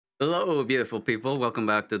Hello, beautiful people. Welcome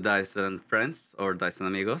back to Dyson Friends or Dyson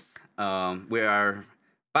Amigos. We are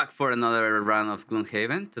back for another round of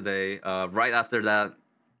Gloomhaven today. Right after that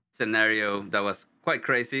scenario that was quite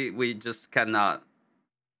crazy, we just cannot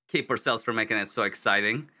keep ourselves from making it so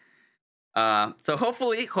exciting. So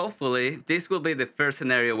hopefully, this will be the first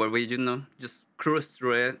scenario where we, just cruise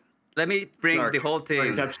through it. Let me bring the whole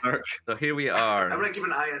team. So here we are. I'm gonna keep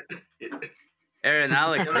an eye on Aaron,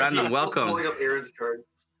 Alex, Brandon, welcome. Pulling up Aaron's card.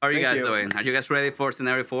 How are you guys doing? Are you guys ready for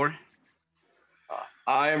scenario 4?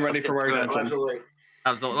 I am ready for my redemption.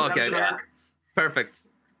 Absolutely. Okay. Yeah. Perfect.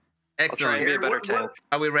 I'll try and Excellent. be a better tank.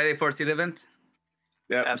 Are we ready for seed event?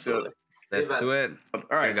 Yeah, Absolutely. Let's do it. All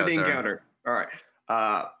right, Here you city go, sir. encounter. All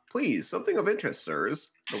right. Please, something of interest, sirs.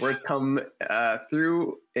 The words come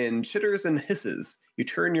through in chitters and hisses. You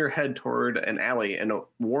turn your head toward an alley and a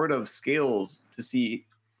ward of scales to see.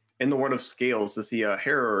 In the ward of scales to see a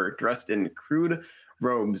harrower dressed in crude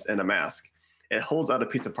robes and a mask. It holds out a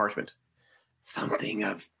piece of parchment. Something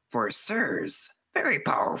of for sirs. Very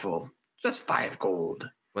powerful. Just 5 gold.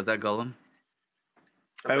 Was that Golem?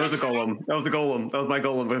 That was a golem. That was a golem. That was my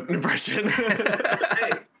golem impression.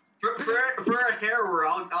 Hey, for a harrower,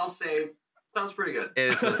 I'll say sounds pretty good.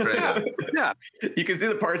 It sounds pretty good. Yeah. You can see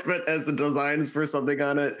the parchment as the designs for something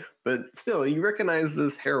on it, but still, you recognize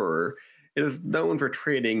this harrower. It is known for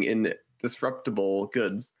trading in disruptible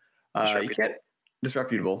goods. You can't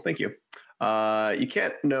disreputable. Thank you. You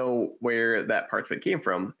can't know where that parchment came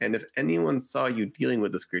from, and if anyone saw you dealing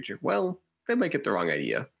with this creature, well, they might get the wrong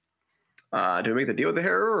idea. Do we make the deal with the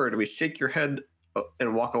harrower, or do we shake your head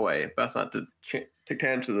and walk away? Best not to take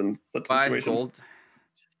chances in such 5 situations. gold.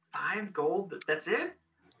 5 gold. That's it.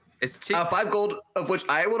 It's cheap. 5 gold, of which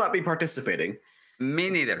I will not be participating. Me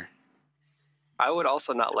neither. I would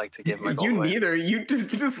also not like to give my gold You away. neither. You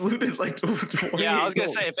just looted like 20 Yeah, I was gonna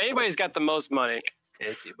gold. say if anybody's got the most money,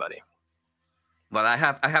 it's you, buddy. Well, I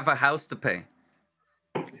have a house to pay.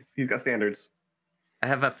 He's got standards. I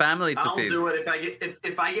have a family to I'll feed. do it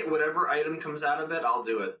if I get whatever item comes out of it. I'll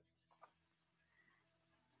do it.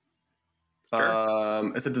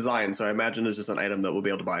 Sure. It's a design, so I imagine it's just an item that we'll be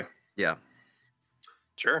able to buy. Yeah.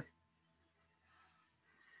 Sure.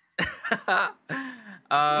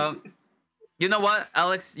 You know what,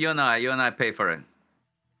 Alex? You and I pay for it.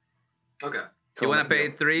 Okay. You want to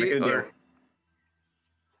pay 3 or?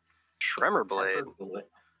 Tremor blade.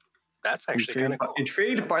 That's actually kind of cool. You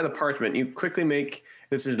trade by the parchment. You quickly make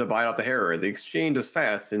decision to buy out the harrower. The exchange is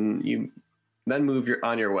fast, and you then move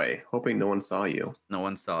on your way, hoping no one saw you. No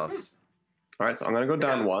one saw us. All right, so I'm gonna go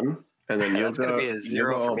down 1, and then you'll That's gonna go. be a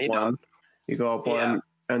 0 for me, dog. You go up 1,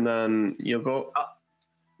 and then you'll go.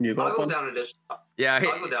 You go I'll up go 1. down addition. Yeah.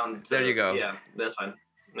 I'll go down. There you go. Yeah, that's fine.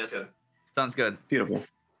 That's good. Sounds good. Beautiful.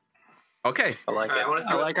 Okay. I like All right, it. I wanna see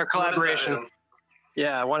I what- like our what is that collaboration. item?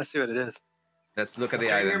 Yeah, I want to see what it is. Let's look at the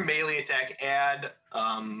During your item. melee attack, add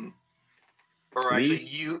or actually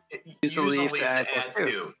Leaf. Use a leaf to add add +2.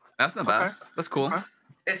 2. That's not bad. Okay. That's cool. Okay.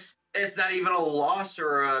 It's not even a loss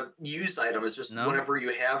or a used item. It's just No. whenever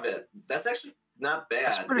you have it. That's actually not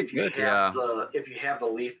bad. That's pretty if you good, have if you have the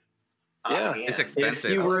leaf. on Yeah. hand. It's If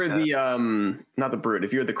expensive. you were I like the not the brute,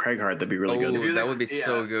 if you were the Craighard, that'd be really Oh, good. If you're that the- would be yeah,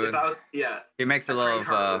 so good. If I was, yeah, It makes a a lot trade of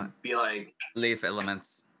card would be like. leaf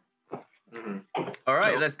elements. mhm. All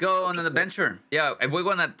right, Nope. let's go on an adventure. Yeah, if we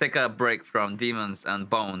want to take a break from demons and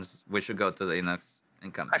bones, we should go to the Inox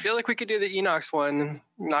Encampment. I feel like we could do the Enox one and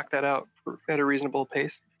knock that out at a reasonable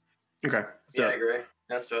pace. Okay. let's do Yeah, I it. agree.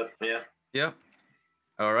 That's it. Yeah, Yep.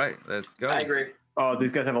 All right, let's go. I agree. Oh,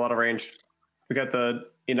 these guys have a lot of range. We got the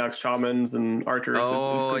Inox shamans and archers. It's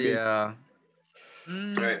Oh gonna be- yeah.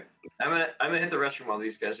 All right, I'm gonna hit the restroom while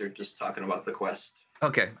these guys are just talking about the quest.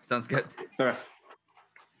 Okay, sounds good. Okay.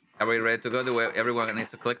 Are we ready to go? Do everyone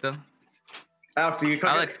needs to click them? Alex, do you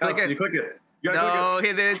click Alex, it? click it. Do you click it? You gotta No,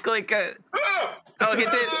 he didn't click it. Oh, he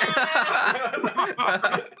did.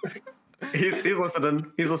 He's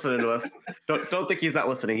listening. He's listening to us. Don't think he's not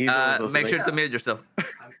listening. He's always Make listening. sure to mute yourself.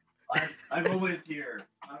 I'm always here.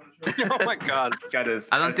 Oh my god. Got his.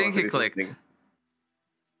 I don't think he he's clicked. listening.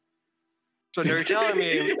 So you're telling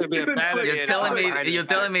me it'd be a bad idea. You're to telling hide me. behind You're it.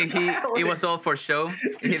 telling me he was all for show. He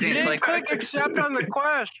You didn't didn't click. click accept on the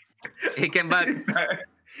quest. He came back.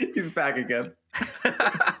 He's back again.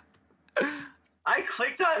 I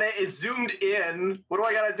clicked on it. It zoomed in. What do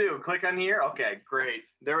I gotta do? Click on here. Okay, great.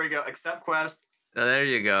 There we go. Accept quest. There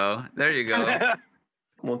you go. There you go.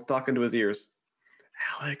 Well, talking to his ears.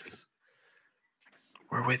 Alex,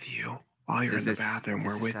 we're with you. While you're This in the is- bathroom,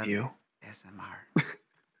 this we're is with a- you. ASMR.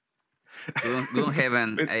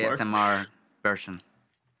 Gloomhaven It's more- ASMR version.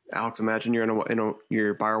 Alex, imagine you're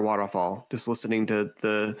you're by a waterfall, just listening to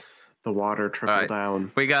the The water trickled Alright.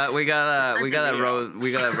 down. We got a road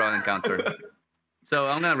encounter. So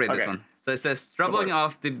I'm gonna read this one. So it says, traveling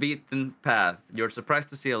off the beaten path, you're surprised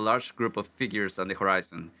to see a large group of figures on the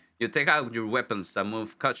horizon. You take out your weapons and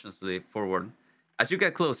move cautiously forward. As you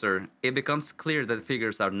get closer, it becomes clear that the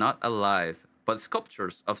figures are not alive, but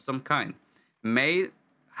sculptures of some kind, made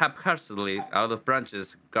haphazardly out of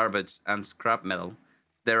branches, garbage, and scrap metal.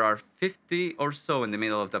 There are 50 or so in the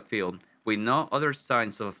middle of the field, with no other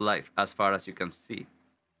signs of life as far as you can see.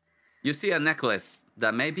 You see a necklace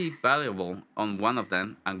that may be valuable on one of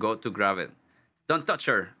them and go to grab it. Don't touch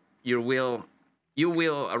her. You wheel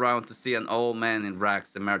around to see an old man in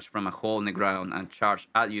rags emerge from a hole in the ground and charge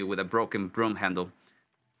at you with a broken broom handle.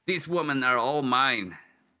 These women are all mine.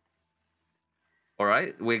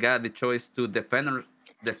 Alright, we got the choice to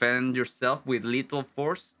defend yourself with lethal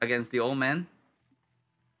force against the old man,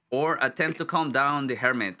 or attempt to calm down the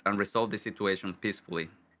hermit and resolve the situation peacefully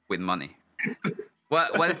with money.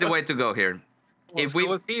 What is the way to go here? Let's go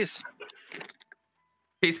with peace.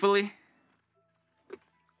 Peacefully?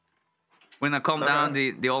 We're gonna calm down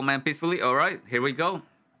the old man peacefully. All right, here we go.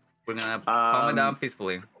 We're gonna calm it down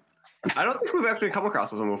peacefully. I don't think we've actually come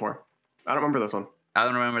across this one before. I don't remember this one. I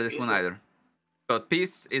don't remember this one either. But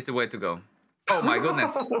peace is the way to go. Oh my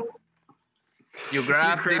goodness! You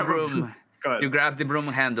grab the broom. You grab the broom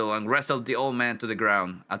handle and wrestle the old man to the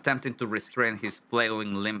ground, attempting to restrain his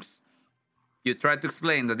flailing limbs. You try to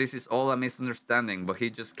explain that this is all a misunderstanding, but he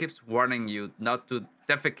just keeps warning you not to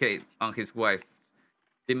defecate on his wife.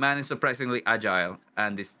 The man is surprisingly agile,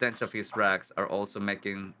 and the stench of his rags are also makes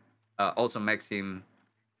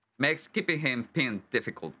keeping him pinned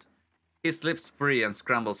difficult. He slips free and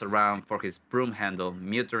scrambles around for his broom handle,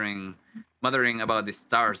 muttering about the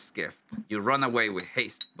star's gift. You run away with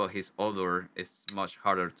haste, but his odor is much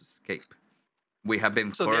harder to escape. We have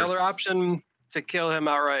been So forced... the other option to kill him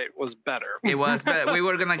outright was better. It was better. We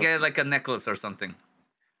were gonna get like a necklace or something.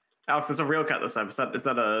 Alex, it's a real cut this time. It's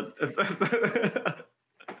not a.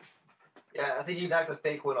 Yeah, I think you got the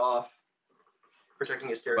fake one off, protecting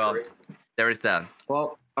his territory. Well, there is that.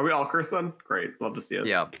 Well, are we all cursed then? Great, love to see it.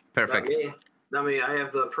 Yeah, perfect. Not me. I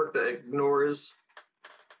have the perk that ignores.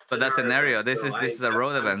 But that's scenario. This is a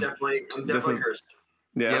road event. I'm definitely cursed.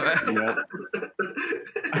 Yeah. Yeah.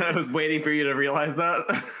 I was waiting for you to realize that.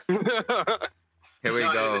 Here we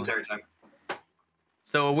go.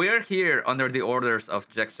 So we're here under the orders of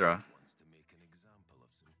Jexra.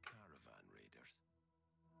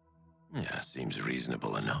 Yeah, seems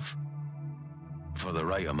reasonable enough. For the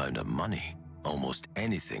right amount of money, almost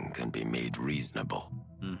anything can be made reasonable.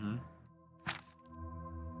 Mm-hmm.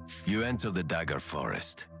 You enter the Dagger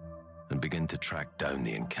Forest and begin to track down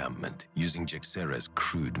the encampment using Jexera's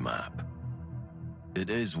crude map. It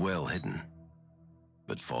is well hidden,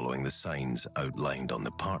 but following the signs outlined on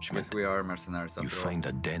the parchment, Yes, we are mercenaries. you find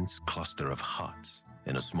a dense cluster of huts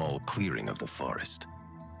in a small clearing of the forest.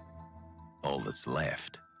 All that's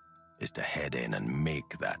left is to head in and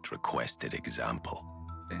make that requested example.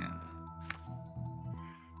 Damn.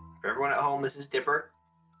 For everyone at home, this is Dipper.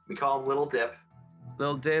 We call him Little Dip.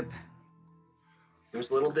 Little Dip. There's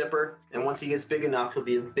Little Dipper, and once he gets big enough, he'll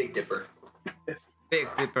be a Big Dipper. Big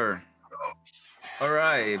Dipper. All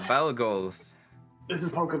right, battle goals. This is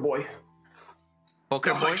Poker Boy.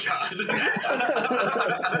 Poker Boy?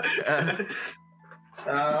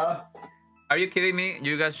 Are you kidding me?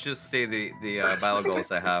 You guys should see the battle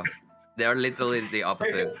goals I have. They are literally the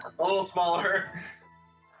opposite. A little smaller.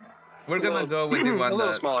 We're gonna go with the one a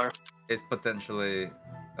little that smaller. is potentially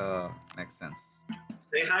makes sense.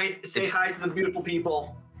 Say hi to the beautiful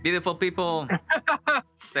people. Beautiful people.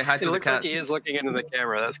 Say hi It to the looks cat. like he is looking into the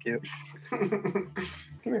camera. That's cute.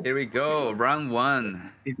 Here we go. Round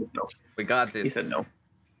one. He said no. We got this. He said no.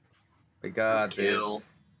 We got Kill. this.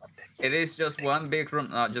 It is just one big room.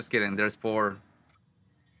 No, just kidding. There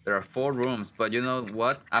are 4 rooms, but you know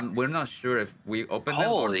what? We're not sure if we open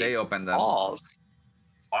them or they open them. Balls.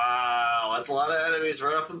 Wow, that's a lot of enemies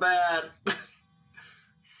right off the bat.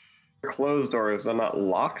 Closed doors are not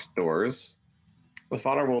locked doors. The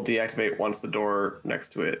spawner will deactivate once the door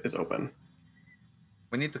next to it is open.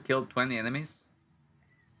 We need to kill 20 enemies.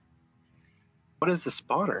 What is the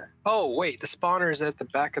spawner? Oh, wait. The spawner is at the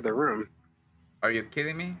back of the room. Are you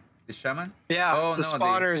kidding me? The shaman? Yeah, Oh, the no,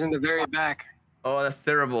 spawner is in the very back. Oh, that's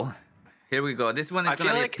terrible. Here we go. This one is I feel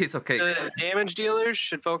gonna be like a piece of cake. The damage dealers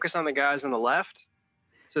should focus on the guys on the left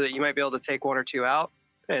so that you might be able to take 1 or 2 out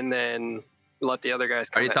and then let the other guys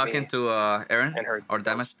come Are you at talking me to Aaron, and hurt our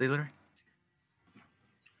themselves. damage dealer?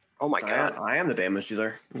 Oh my god. I am the damage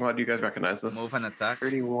dealer. I'm glad you guys recognize this. Move and attack.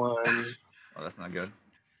 31. Oh, that's not good.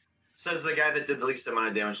 Says the guy that did the least amount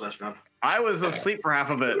of damage last round. I was asleep for half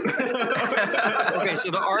of it. Okay, so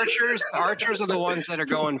the archers are the ones that are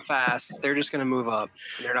going fast. They're just gonna move up.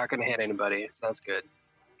 They're not gonna hit anybody, so that's good.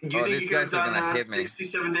 Do you think these you could have guys are done gonna hit me.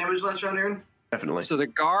 67 damage last round, Aaron? Definitely. So the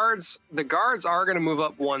guards are gonna move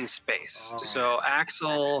up one space. Oh. So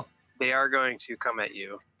Axel, they are going to come at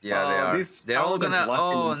you. Yeah, they are. These They're all paladins gonna. blessing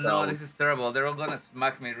Oh no, themselves. this is terrible. They're all gonna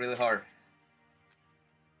smack me really hard.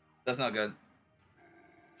 That's not good.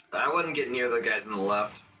 I wouldn't get near the guys on the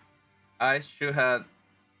left. I should have.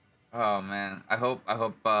 Oh man, I hope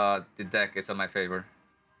the deck is on my favor.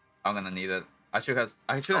 I'm gonna need it. I should have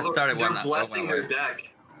Although started they're one. blessing one their way. deck.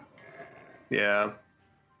 Yeah.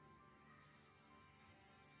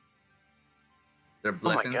 They're Oh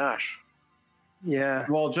blessing. my gosh. Yeah.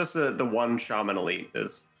 Well, just the one shaman elite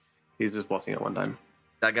he's just blessing at one time.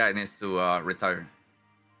 That guy needs to retire.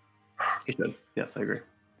 He should. Yes, I agree.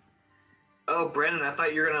 Oh, Brandon, I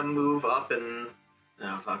thought you were gonna move up and.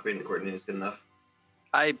 No, fuck, we didn't coordinate is good enough.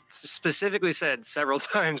 I specifically said several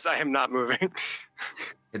times I am not moving.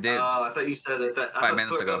 He did. Oh, I thought you said that. 5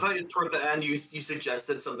 minutes ago. I thought toward the end you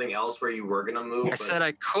suggested something else where you were gonna move. I said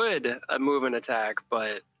I could move and attack,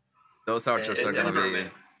 but Those archers it are gonna never be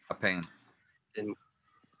meant- a pain. didn't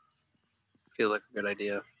feel like a good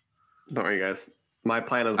idea. Don't worry, guys. My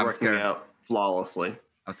plan is I'm working scared. out flawlessly.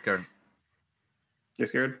 I'm scared. You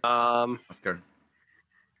scared? I'm scared.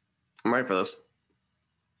 I'm ready for this.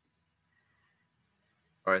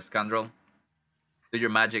 All right, scoundrel. Do your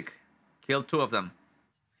magic. Kill 2 of them.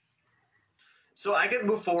 So I could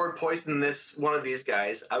move forward, poison one of these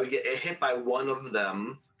guys. I would get hit by one of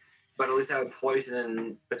them, but at least I would poison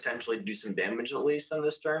and potentially do some damage at least on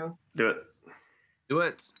this turn. Do it. Do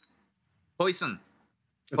it. Poison.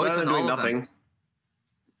 It's better Poison than doing all of them. nothing.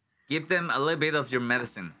 Give them a little bit of your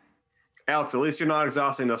medicine. Alex, at least you're not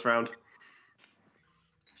exhausting this round.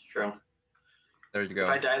 It's true. There you go. If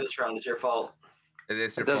I die this round, it's your fault. It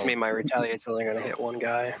is your It does fault. mean my retaliate's only going to hit one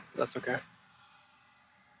guy. That's okay.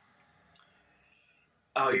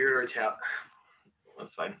 Oh, you're gonna tap.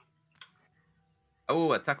 That's fine.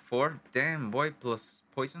 Oh, attack 4. Damn, boy, plus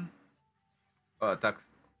poison. Oh, attack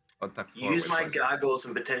 4. Use with my poison. goggles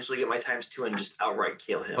and potentially get my ×2 and just outright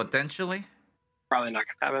kill him. Potentially. Probably not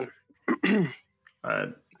going to happen.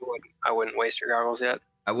 I wouldn't waste your goggles yet.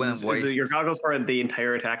 I wouldn't Is waste. it your goggles for the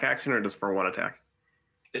entire attack action or just for one attack?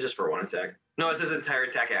 It's just for one attack. No, it says entire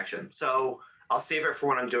attack action. So I'll save it for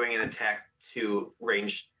when I'm doing an attack to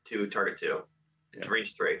range 2, target 2. Yeah. To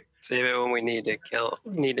range 3. Save it when we need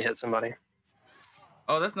to hit somebody.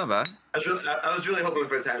 Oh, that's not bad. I was really hoping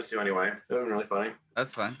for the ×2 anyway. It would have been really funny.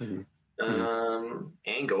 That's fine.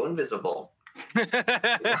 And go invisible.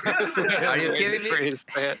 Are you kidding me?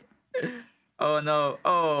 Oh no.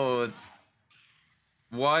 Oh.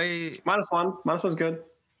 Why? -1. -1's good.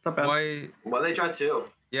 Not bad. Why? Well, they draw 2.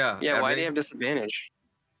 Yeah. Yeah, why every- do you have disadvantage?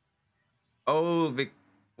 Oh,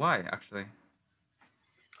 why actually?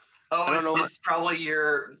 Oh, I don't know it's probably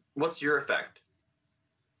your. What's your effect?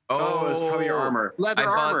 Oh, it's probably your armor. Leather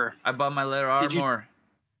armor. I bought my leather Did you- armor.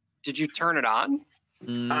 Did you turn it on?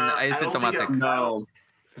 It's I don't think automatic. it's- No,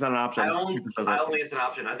 it's not an option. I don't Keeper does I it. don't think it's an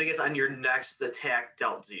option. I think it's on your next attack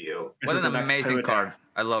dealt to you. This What is an the next 2 amazing card. attacks.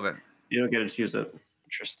 I love it. You don't get to choose it.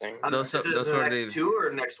 Interesting. Those is it those the were next the 2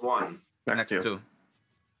 or next 1? Next two. 2.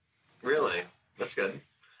 Really? That's good.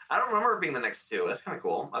 I don't remember it being the next 2. That's kind of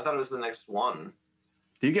cool. I thought it was the next 1.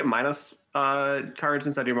 Do you get minus cards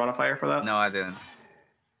inside your modifier for that? No, I didn't.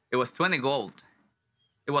 It was 20 gold.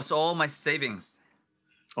 It was all my savings.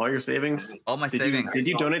 All your savings? All my Did savings.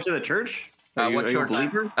 you donate to the church? Are What you a church?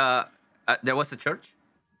 believer? There was a church.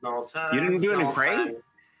 No time. You didn't do any no praying?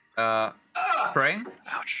 time. Praying.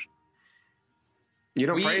 Ouch. You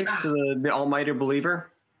don't we- pray to the almighty believer?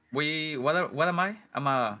 What am I? I'm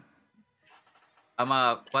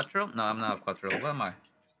a quattro? No, I'm not a quattro. What am I?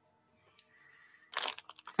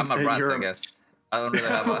 I'm a rat, You're I guess. I don't really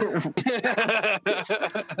have a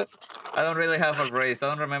I don't really have a race. I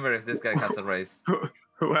don't remember if this guy has a race.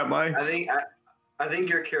 Who am I? I think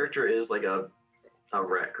your character is like a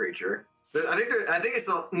rat creature. I think it's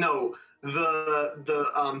no.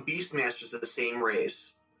 The Beastmaster's the same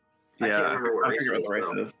race. I can't remember what I race figure it out is, the race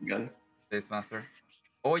though. it is again. This master.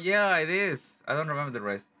 Oh yeah, it is. I don't remember the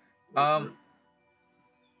race. All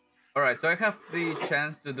right, so I have the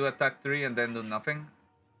chance to do attack 3 and then do nothing,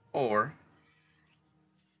 or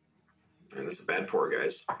Man, that's a bad pour,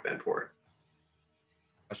 guys. Bad pour.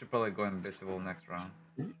 I should probably go invisible next round.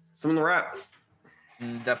 Summon the rat.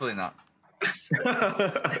 Definitely not.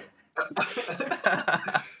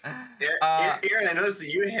 Aaron, I noticed that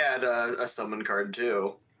you had a summon card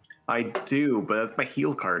too. I do, but that's my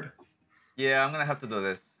heal card. Yeah, I'm gonna have to do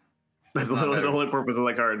this. That's not literally the very- whole purpose of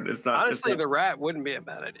the card. It's not. Honestly, it's not, the rat wouldn't be a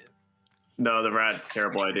bad idea. no, the rat's a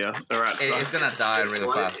terrible idea. The rat It's sucks. gonna die It's really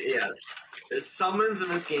like- fast. Yeah. The summons in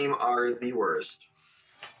this game are the worst.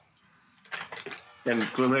 And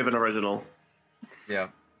Gloomhaven original. Yeah.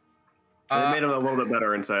 They made them a little bit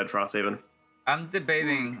better inside Frosthaven. I'm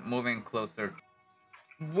debating moving closer.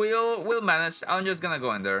 We'll manage. I'm just gonna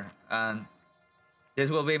go in there, and this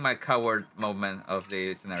will be my coward moment of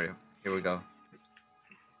the scenario. Here we go.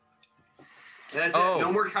 And that's Oh. it.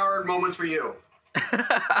 No more coward moments for you.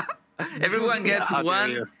 Everyone gets How dare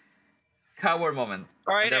one you. coward moment.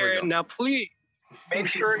 All right, There we Aaron. go. Now, please make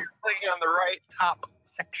sure you're clicking on the right top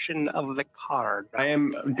section of the card. I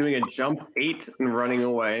am doing a jump 8 and running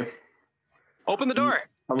away. Open the door.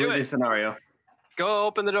 I'm Do reading the it. scenario. Go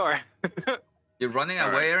open the door. You're running All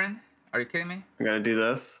away, right. Aaron? Are you kidding me? I'm gonna do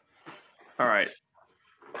this. All right.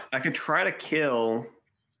 I could try to kill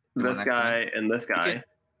The one this next to guy and this guy. can-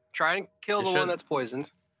 Try and kill You the should. one that's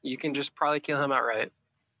poisoned. You can just probably kill him outright.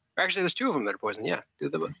 Actually, there's two of them that are poisoned. Yeah, do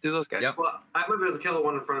those guys. Yep. Well, I might be able to kill the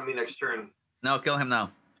one in front of me next turn. No, kill him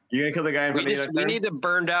now. You gonna kill the guy in front of you next We turn? need to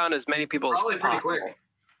burn down as many people Probably as pretty possible. quick.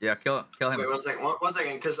 Yeah, kill him. Wait, one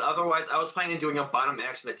second, because otherwise I was planning on doing a bottom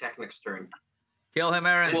action attack next turn. Kill him,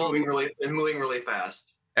 Aaron. And moving really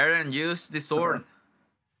fast. Aaron, use the sword.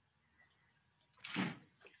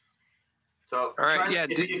 So All right, try- yeah,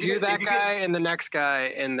 if do, you do get- that if you guy get- and the next guy,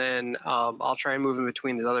 and then I'll try and move in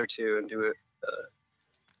between the other two and do it.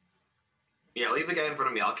 Yeah, leave the guy in front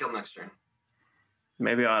of me. I'll kill him next turn.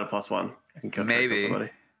 Maybe I'll add a +1. I can kill Maybe.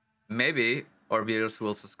 somebody. Maybe our viewers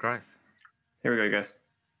will subscribe. Here we go, guys.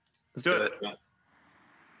 Let's do Do it. it.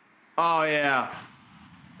 Oh yeah.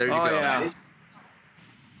 There you Oh, go. yeah.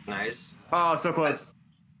 Nice. Oh, so close.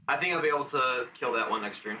 I think I'll be able to kill that one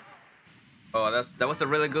next turn. Oh, that was a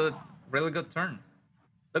really good turn.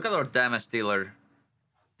 Look at our damage dealer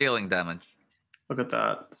dealing damage. Look at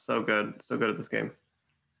that. So good. So good at this game.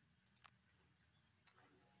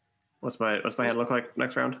 What's my head look like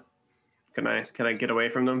next round? Can I get away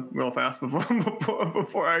from them real fast before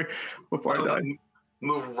I die?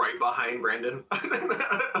 Move right behind Brandon.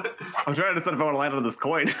 I'm trying to decide if I want to land on this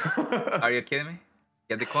coin. Are you kidding me?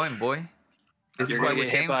 Get the coin, boy. This You're is why gonna we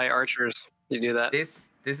get hit came. by archers. You do that. This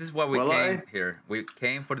is why we Will came I? here. We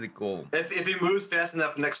came for the goal. if he moves fast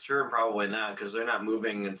enough next turn, probably not, because they're not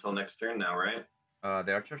moving until next turn now, right?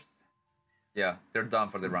 The archers? Yeah, they're done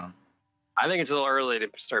for the round. I think it's a little early to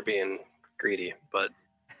start being greedy, but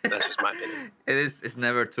that's just my opinion. It's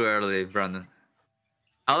never too early, Brandon.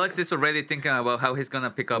 Alex is already thinking about how he's gonna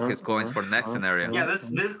pick up his coins for next scenario. Yeah,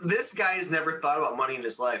 this guy's never thought about money in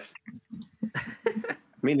his life.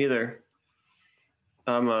 Me neither.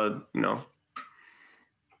 I'm no.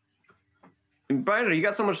 And Brian, you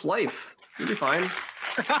got so much life. You'll be fine.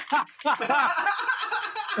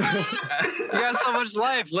 You got so much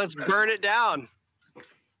life. Let's burn it down.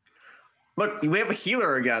 Look, we have a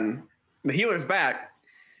healer again. The healer's back.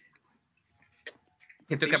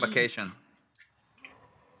 He took a vacation.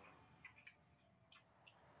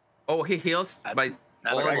 Oh, he heals by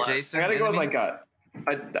That's all a plus. adjacent I gotta go with my enemies?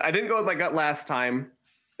 gut. I didn't go with my gut last time,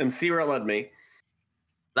 and see where it led me.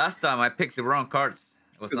 Last time I picked the wrong cards.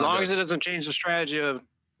 It was As not long good. as it doesn't change the strategy of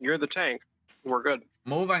you're the tank, we're good.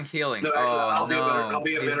 Move and healing. No, actually, Oh I'll be a better- no, I'll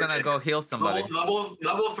be a he's better gonna tank. go heal somebody. Level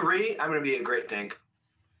 3, I'm gonna be a great tank.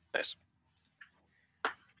 Nice.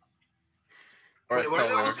 Or a Wait, what are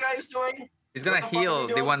spell those warrior. guys doing? He's gonna what the fuck are heal they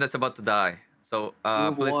the doing? one that's about to die. So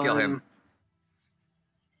Move please kill him. one.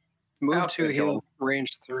 Move Alex to gonna kill heal him.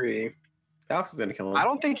 range 3. Alex is gonna kill him. I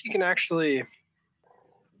don't think he can actually.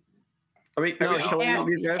 Are we No, he killing can't,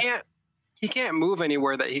 these he guys? can't. He can't move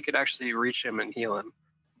anywhere that he could actually reach him and heal him.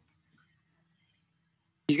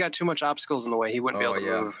 He's got too much obstacles in the way. He wouldn't be Oh, able to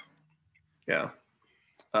yeah. move. Yeah.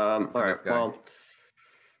 All right. this guy. Well.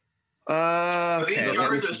 But Okay. these Okay.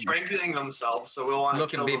 cards are strengthening themselves, so we'll want to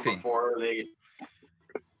looking kill beefy. them before they.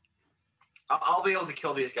 I'll be able to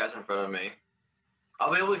kill these guys in front of me.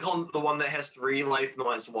 I'll be able to kill the one that has 3 life and the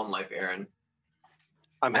one that has 1 life, Aaron.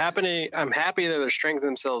 I'm happy that they're strengthening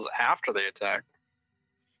themselves after they attack.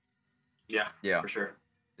 Yeah, Yeah. for sure.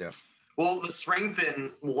 Yeah. Well, the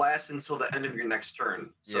strengthen lasts until the end of your next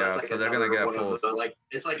turn. Yeah, so they're gonna another get one of full. the, like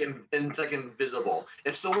it's like invisible.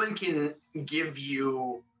 If someone can give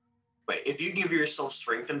you, if you give yourself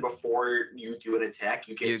strengthen before you do an attack,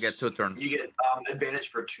 you get 2 turns. You get advantage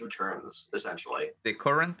for 2 turns essentially. The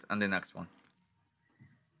current and the next one.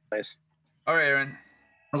 Nice. All right, Aaron.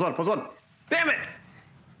 +1. Damn it!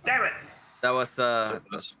 Damn it! That was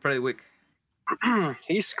pretty weak.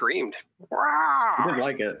 He screamed. He Wow. didn't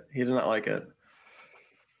like it. He did not like it.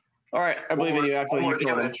 All right, I believe in you. Actually, One you more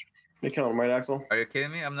killed him. damage. You killing him, right, Axel? Are you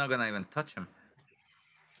kidding me? I'm not gonna even touch him.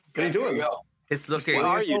 What are you doing? He's looking. What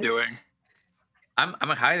are you doing? I'm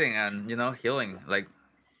hiding and healing, like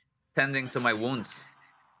tending to my wounds.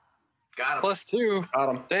 Got him. +2. Got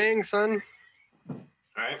him. Dang, son. All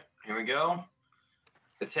right, here we go.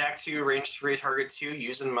 Attack 2, range 3, target 2.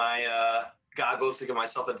 Using my goggles to give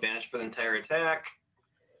myself advantage for the entire attack.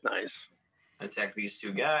 Nice. Attack these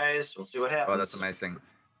 2 guys. We'll see what happens. Oh, that's amazing.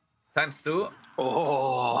 ×2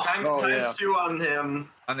 Oh. Times 2 on him.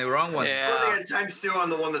 on the wrong one. Yeah. Supposed to get times 2 on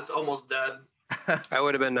the one that's almost dead. That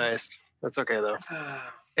would have been nice. That's okay though.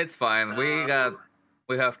 It's fine.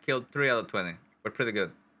 We have killed 3 out of 20. We're pretty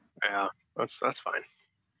good. Yeah, that's fine.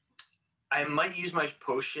 I might use my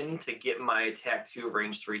potion to get my attack 2,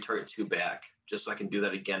 range 3, target 2 back, just so I can do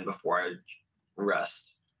that again before I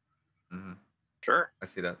rest. Hmm. Sure. I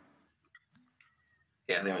see that.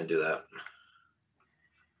 Yeah, I think I'm gonna do that.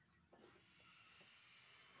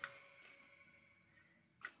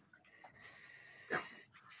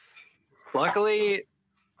 Luckily,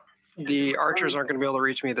 the archers aren't going to be able to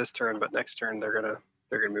reach me this turn, but next turn they're gonna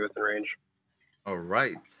be within range. All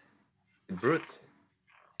right. The brute.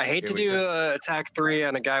 I hate to Here we do go. attack 3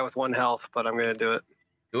 on a guy with 1 health, but I'm going to do it.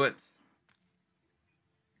 Do it.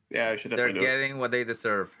 Yeah, I should They're definitely do it. getting what they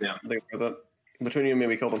deserve. I think for that. Between you and me,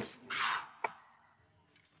 we killed him.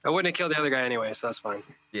 I wouldn't have killed the other guy anyway, so that's fine.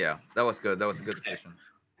 Yeah, that was good. That was a good decision.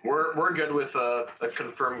 We're good with a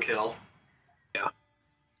confirmed kill.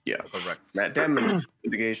 Yeah. Correct. That damage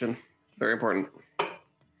mitigation. Very important.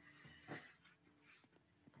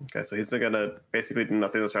 Okay, so he's gonna basically do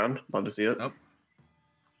nothing this round. Love to see it. Nope.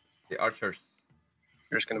 The archers.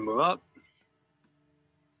 You're just going to move up.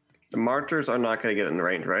 The marchers are not gonna get in the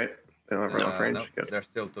range, right? They don't have enough range. Nope, Good. they're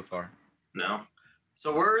still too far. No.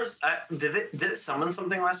 So where's did it summon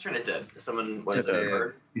something last turn? It did. Someone was Just it? a-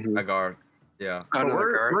 bird? A guard. Yeah. But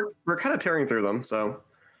Another guard. we're kind of tearing through them, so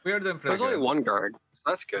We are doing pretty There's good. only 1 guard, so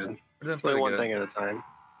that's good. We're doing It's pretty only one good. thing at a time.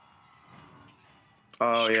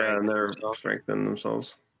 oh yeah, and they're Strengthen themselves. strengthening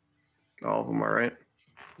themselves. All of them are right.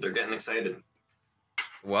 They're getting excited.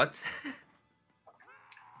 What?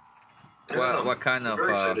 I don't know. what kind They're of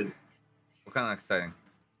very excited. what kind of exciting?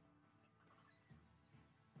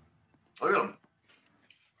 Look at them.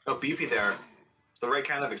 How beefy they are. The right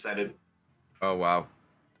kind of excited. Oh wow.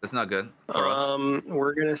 That's not good for us.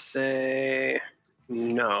 We're going to say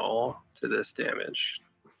no to this damage.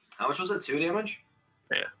 How much was it? 2 damage?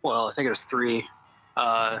 Yeah. Well, I think it was 3.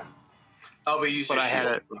 Oh, but you used But your I had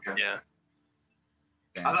shield. it. Okay. Yeah.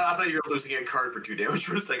 Damn. I thought you were losing a card for 2 damage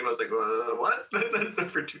for a second. I was like, what?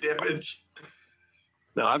 For 2 damage?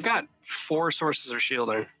 No, I've got 4 sources of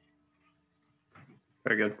shielding.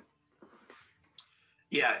 Very good.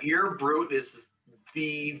 Yeah, your brute is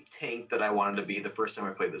the tank that I wanted to be the first time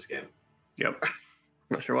I played this game. Yep.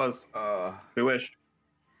 That sure was. Uh, We wished.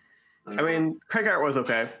 I mean, Craig Art was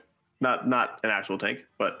okay. Not an actual tank,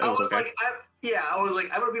 but it I was was okay. like, I was like,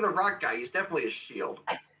 I'm gonna be the rock guy. He's definitely a shield.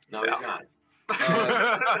 No, he's not.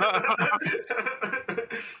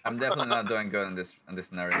 I'm definitely not doing good in this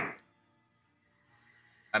scenario.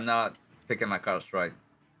 I'm not picking my cards right.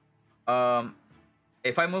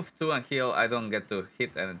 If I move 2 and heal, I don't get to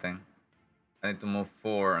hit anything. I need to move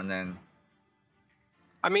 4 and then.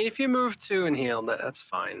 I mean, if you move 2 and heal, that's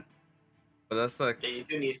fine. But that's like, Yeah, you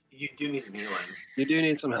do need some healing. You do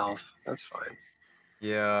need some health. That's fine.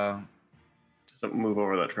 yeah. Just don't move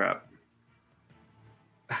over that trap.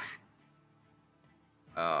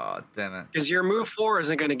 Oh damn it. Because your move 4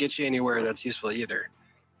 isn't going to get you anywhere that's useful either.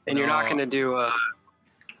 And you're not No. going to do We're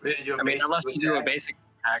gonna do a I mean, basic unless you do a attack. basic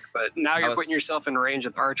attack, but now you're was- putting yourself in range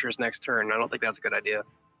of archers next turn. I don't think that's a good idea.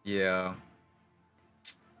 Yeah.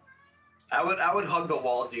 I would hug the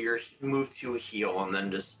wall, do your move to heal, and then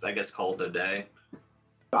just I guess call it a day.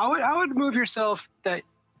 I would move yourself that.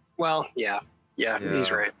 Well, yeah, he's Yeah.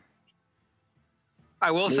 right.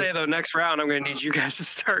 I will say though, next round I'm going to need you guys to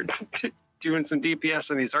start doing some DPS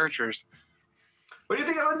on these archers. What do you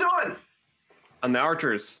think I've been doing? On the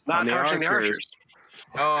archers. Not on the touching the archers.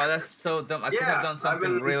 Oh, that's so dumb. I could Yeah, have done I've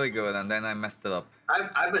something been- really good and then I messed it up.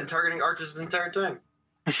 I've been targeting archers the entire time.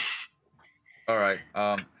 All right.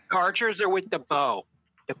 Archers are with the bow.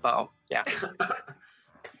 The bow. Yeah.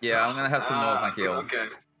 Yeah, I'm gonna have to move and heal. Okay.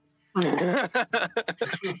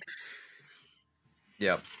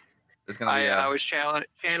 Yep. It's gonna be. I was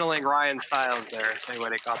channeling Ryan Styles there. If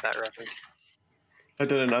anybody caught that reference. I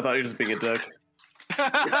didn't. I thought you were just being a dick.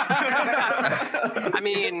 I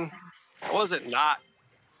mean, was it not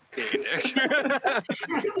being a dick?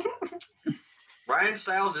 Ryan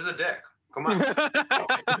Styles is a dick. Come on.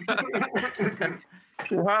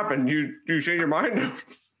 What happened? You changed your mind?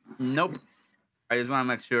 Nope. I just want to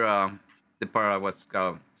make sure the part I was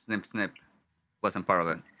snip snip wasn't part of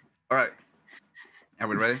it. All right, are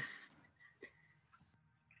we ready?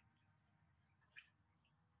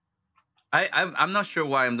 I'm not sure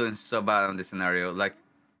why I'm doing so bad on this scenario. Like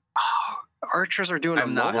Archers are doing I'm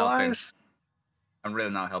a not helping. mobilize? I'm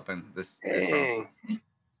really not helping this round. Dang.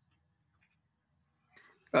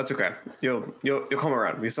 That's okay. You'll come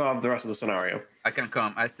around. We still have the rest of the scenario. I can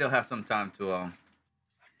come. I still have some time to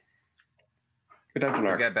Good time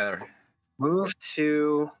to get better. Move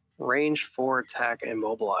to range 4 attack and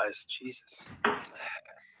mobilize. Jesus.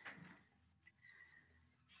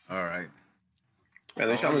 All right. Yeah,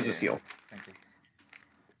 the shamans yeah. just heal. Thank you.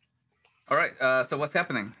 All right. So what's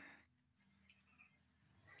happening?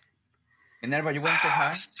 Minerva, you want to say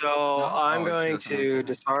hi? So No? I'm Oh, she going doesn't wanna to say.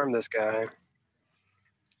 disarm this guy.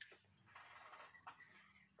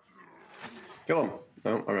 Kill him. Oh,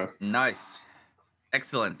 okay. Nice.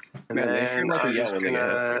 Excellent. And Man, they then sure like to I'm yell just when they get hit.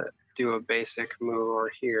 gonna do a basic move over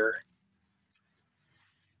here.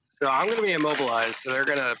 So I'm gonna be immobilized, so they're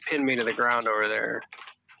gonna pin me to the ground over there.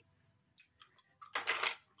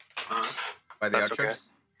 By the That's archers? okay.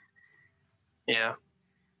 Yeah.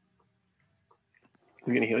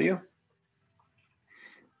 He's gonna heal you?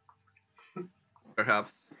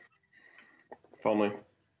 Perhaps. If only.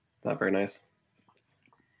 Not very nice.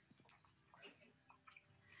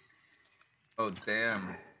 Oh,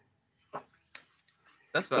 damn.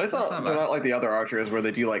 That's But bad. it's That's not, not they're bad. not like the other archers where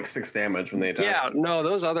they do like 6 damage when they attack. Yeah, no,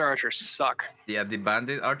 those other archers suck. Yeah, the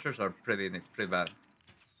bandit archers are pretty bad.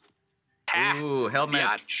 Ha! Ooh, helmet.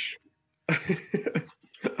 Biatch.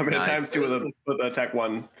 I mean, Nice. times 2 with the attack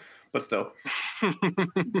 1, but still.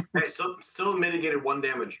 Hey, still mitigated 1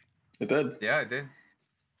 damage. It did. Yeah, I did.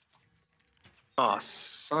 Oh,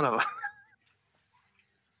 son of a...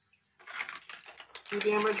 2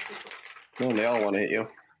 damage. No, they all want to hit you.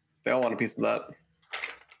 They all want a piece of that.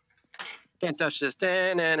 Can't touch this.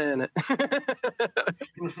 Da-na-na-na.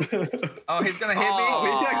 Oh, he's gonna hit Oh, me?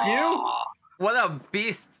 he attacked you? What a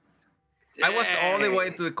beast. I was all the way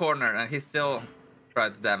Dang. to the corner and he still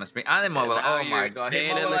tried to damage me. And And now oh my you're god, he staying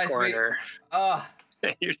in the mobilized me. corner. Oh,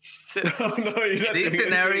 You're sitting. Oh, no, you're not this doing it.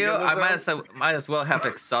 scenario, You're I doing this might as well have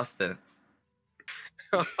exhausted.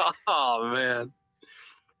 Oh man,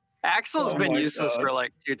 Axel's Oh been my useless God. for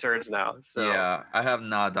like 2 turns now. So Yeah, I have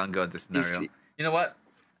not done good this He's- scenario. You know what?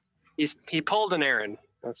 he pulled an Aaron.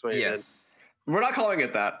 That's what he Yes. We're not calling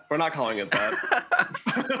it that. We're not calling it that.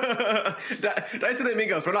 Dyson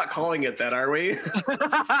Amigos, we're not calling it that, are we?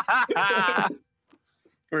 did.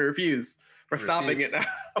 We refuse. We're stopping it Refuse. now.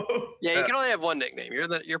 Yeah, you can only have one nickname.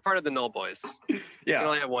 You're part of the Null Boys. You can Yeah,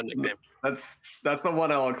 only have one nickname. that's the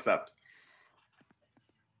one I'll accept.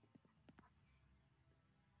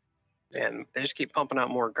 And they just keep pumping out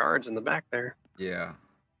more guards in the back there. Yeah.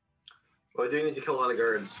 Well, we do need to kill a lot of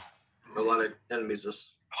guards. A lot of enemies.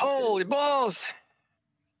 This. Holy balls!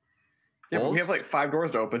 Yeah, but we have Balls? like 5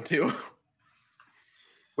 doors to open too.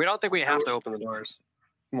 We don't think we have to open the doors.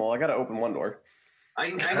 Well, I gotta open one door. I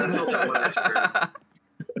can kill that one next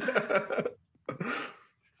turn.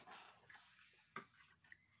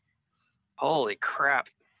 Holy crap.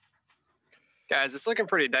 Guys, it's looking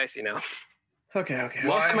pretty dicey now. Okay. Why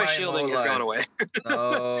Most of am my I shielding has gone away.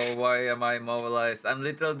 immobilized? No, why am I immobilized? I'm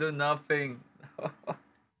literally doing nothing. Oh,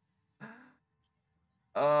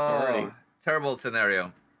 Alrighty. terrible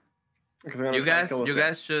scenario. 'Cause I'm gonna You try and guys, kill this you guy.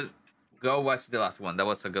 guys should go watch the last one. That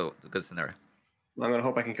was a good scenario. I'm gonna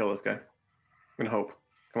hope I can kill this guy. I'm gonna hope.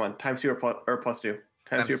 Come on, times 2 or plus 2.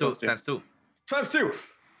 Times 2 or plus 2. Times two. Times 2.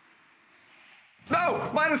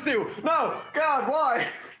 No, -2. No, God, why?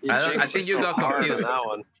 I think you got Hard on confused. that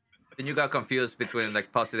one. Then you got confused between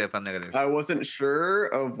like positive and negative. I wasn't sure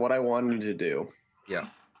of what I wanted to do. Yeah.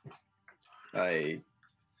 I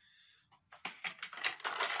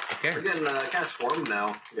Okay. We're getting kind of swarmed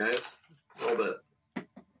now, guys. A little bit.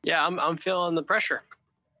 Yeah, I'm feeling the pressure.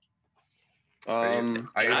 Are you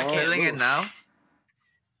I can't feeling it move. now?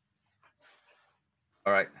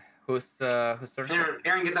 All right. Who's turn? is it?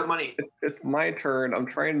 Aaron, get that money. it's my turn. I'm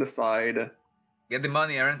trying to decide. Get the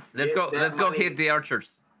money, Aaron. Let's Get go. that Let's go money. hit the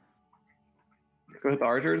archers. Let's go hit the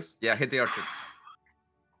archers. Yeah, hit the archers.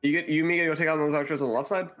 You me go take out those archers on the left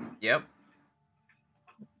side? Yep.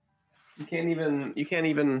 You can't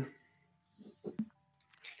even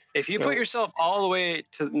If you So- put yourself all the way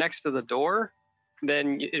to next to the door,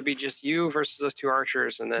 then it'd be just you versus those 2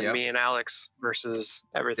 archers, and then Yep. me and Alex versus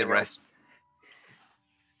everything The rest. else.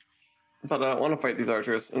 But I don't want to fight these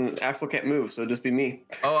archers, and Axel can't move, so just be me.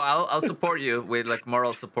 Oh, I'll support you with like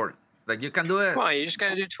moral support. Like you can do it. Come on, you just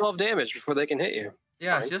gotta do 12 damage before they can hit you. It's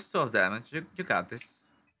Yeah, fine. it's just 12 damage. You got this.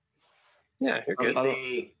 Yeah, you're good. Okay,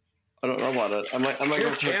 see. I don't know about it. I might You're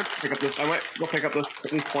go a champ. pick up this. I might go pick up this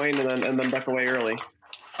coin and then back away early.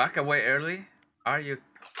 Back away early? Are you?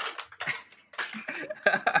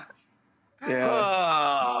 Yeah.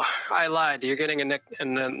 Oh, I lied. You're getting a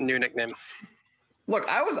new nickname. Look,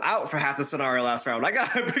 I was out for half the scenario last round. I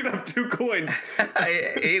picked up 2 coins.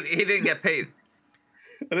 he didn't get paid.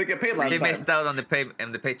 I didn't get paid last He time. missed out on the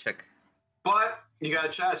paycheck. But you got a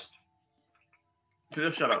chest.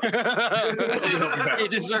 Just shut up. He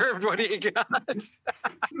deserved what he got.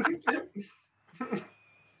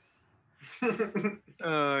 Oh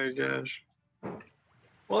my gosh.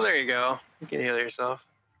 Well, there you go. You can heal yourself.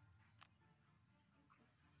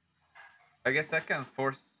 I guess I can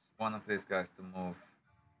force one of these guys to move.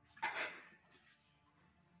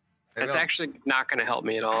 Maybe It's I'll- actually not going to help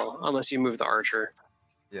me at all unless you move the archer.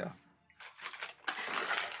 Yeah.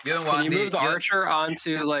 You don't want Can you move the you- archer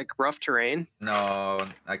onto like rough terrain? No,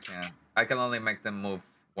 I can't. I can only make them move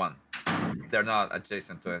 1. They're not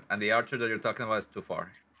adjacent to it. And the archer that you're talking about is too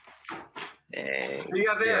far. Dang. What you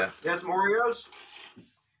got there? Yeah. You got some Oreos?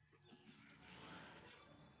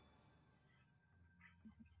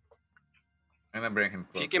 I'm gonna bring him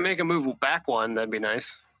If closer. you can make a move back 1, that'd be nice.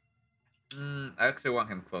 I actually want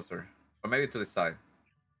him closer. Or maybe to the side.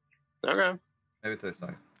 Okay. Maybe to the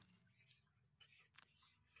side.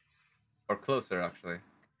 Or closer, actually.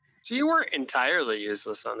 So you weren't entirely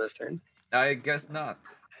useless on this turn. I guess not.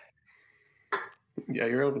 Yeah,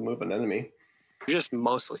 you're able to move an enemy. You're just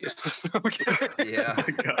mostly useless. Okay. Yeah.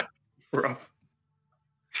 God, rough.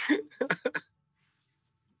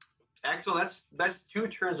 Axel, that's 2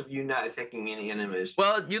 turns of you not attacking any enemies.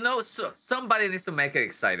 Well, you know, somebody needs to make it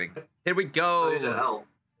exciting. Here we Oh, go. he's an L.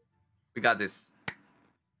 We got this.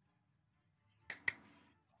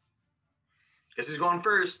 Guess who's going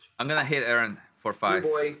first? I'm gonna hit Aaron for Oh 5.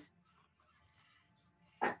 boy.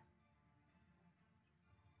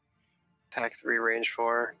 Attack 3, range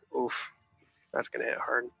 4. Oof. That's going to hit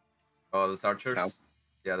hard. Oh, those archers? Ow.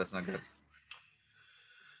 Yeah, that's not good.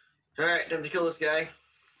 All right, time to kill this guy.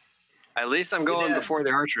 At least I'm going dead. before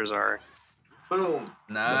the archers are. Boom.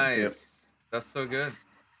 Nice. That's so good.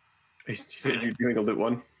 You're doing a loot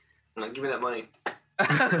one. Now give me that money.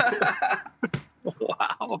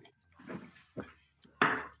 Wow.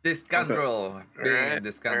 The scoundrel. Being Alright,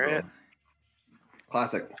 the scoundrel. alright.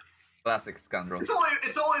 Classic. Classic scoundrel. It's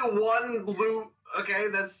only 1 blue. Okay,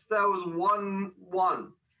 that was 1.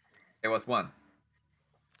 It was 1.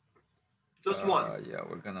 Just 1. Yeah,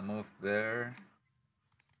 we're gonna move there.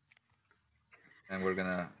 And we're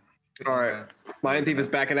gonna... All right. Lion Thief is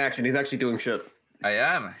back in action. He's actually doing shit. I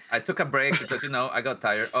am. I took a break because, you know, I got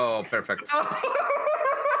tired. Oh, perfect.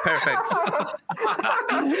 Perfect.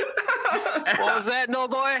 What was that, no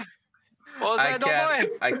boy? What was I that, no can't.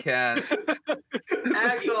 boy? I can't.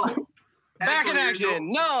 Axel. Back in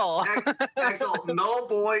action. No. Axel, no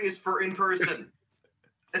boy is for in person.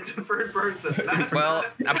 It's for in person. Well,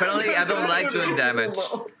 apparently I don't like doing damage.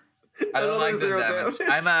 I don't like doing damage.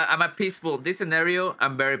 I'm a peaceful. This scenario,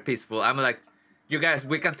 I'm very peaceful. I'm like, you guys,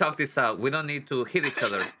 we can talk this out. We don't need to hit each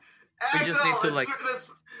other. We just need to, like-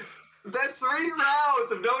 That's 3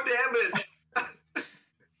 rounds of no damage.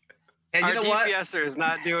 And you Our know what? DPSer is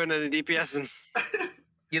not doing any DPSing.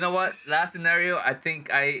 You know what? Last scenario, I think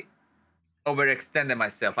I overextended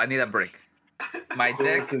myself. I need a break. My Oh,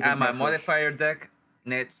 deck this is and my impressive. modifier deck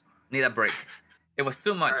need a break. It was too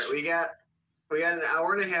All much. right, we got an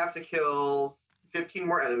hour and a half to kill 15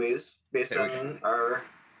 more enemies based Okay, we on our.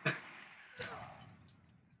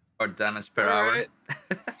 Or damage per hour. Alright.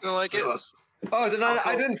 I like it. Oh, did I? Also-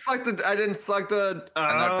 I didn't select the.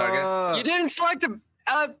 Another target? You didn't select a.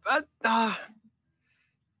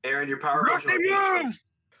 Aaron, your power potion. would finish it.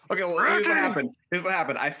 Okay, well, here's what Rocket! happened. Here's what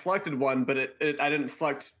happened. I selected one, but I didn't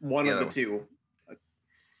select one The of the other two.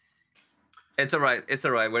 It's alright. It's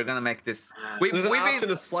alright. We're gonna make this. We've There's an been option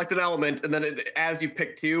to select an element, and then as you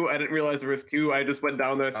pick 2, I didn't realize there was 2. I just went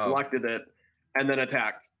down there, Oh. selected it, and then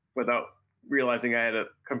attacked without realizing I had to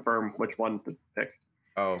confirm which one to pick.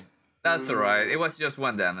 Oh, that's alright. It was just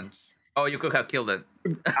 1 damage. Oh, you could have killed it.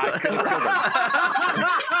 I could've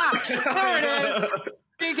killed him. There it is.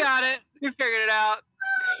 You got it. You figured it out.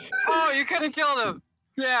 Oh, you could have killed him.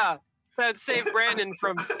 Yeah. That saved Brandon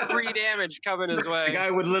from 3 damage coming his The way.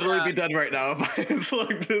 guy would literally Yeah. be dead right now if I had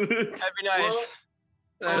selected it. That'd be nice.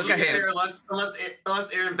 Well, Look at him.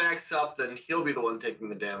 unless Aaron backs up, then he'll be the one taking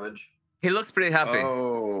the damage. He looks pretty happy.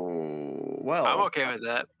 Oh, well. I'm okay with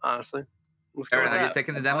that, honestly. Let's go Aaron, with are you that.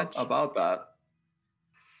 taking the damage? About that.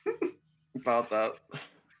 About that.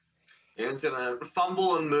 Aaron's gonna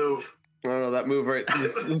fumble and move. I don't know, that move right,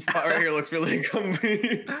 this spot right here looks really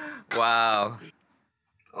comfy. Wow.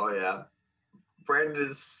 Oh yeah. Brandon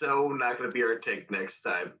is so not going to be our tank next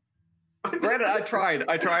time. Brandon, I tried.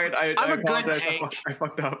 I I'm a good apologize. tank. I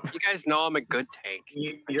fucked up. You guys know I'm a good tank.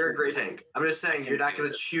 You're a great tank. I'm just saying you're not going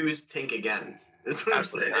to choose tank again. That's what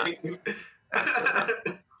Absolutely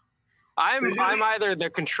I'm saying. I'm either the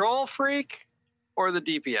control freak or the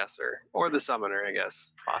DPSer or the summoner, I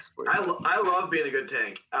guess, possibly. I love being a good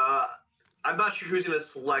tank. I'm not sure who's going to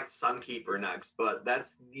select Sunkeeper next, but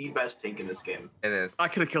that's the best tank in this game. It is. I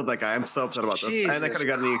could have killed that guy. I'm so upset about this. Jesus And I could have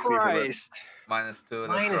gotten the XP from it. Christ. -2. That's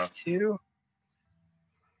Minus rough. 2?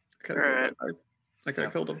 I could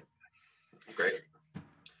have killed him. Great.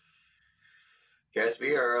 Guys,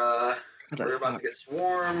 we're about to get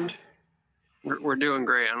swarmed. We're doing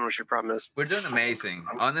great. I don't know what your problem is. We're doing amazing.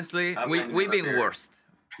 Honestly, we've been worst.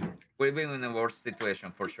 We've been in the worst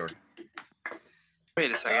situation for sure. Wait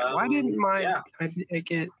a second. Why didn't my yeah. I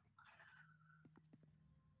get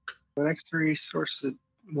the next 3 sources?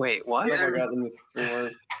 Wait, what? Oh my god, in the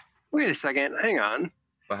store. Wait a second. Hang on.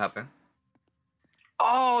 What happened?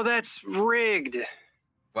 Oh, that's rigged.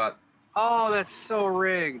 What? Oh, that's so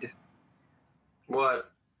rigged.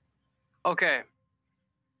 What? Okay.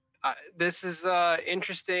 This is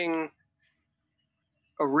interesting.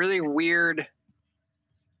 A really weird.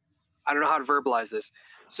 I don't know how to verbalize this.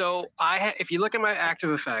 So if you look at my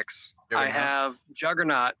active effects, I have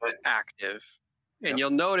Juggernaut active, and you'll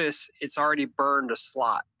notice it's already burned a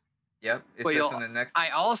slot. Yep. It But says in the next. I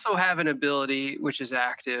also have an ability which is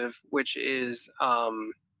active, which is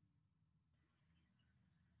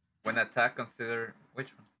When attack, consider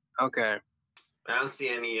which one? okay. I don't see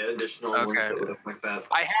any additional ones that would look like that.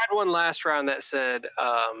 I had one last round that said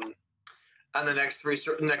And the next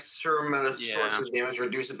certain amount of Yeah. sources damage,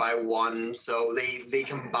 reduce it by 1, so they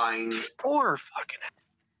combine. 4 fucking.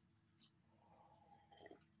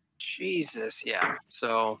 Jesus, yeah.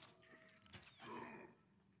 So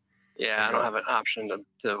yeah, I don't have an option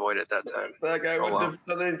to avoid it that time. That guy Oh, wouldn't well. have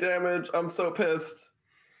done any damage. I'm so pissed.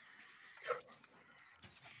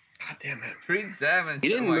 God damn it. 3 damage. He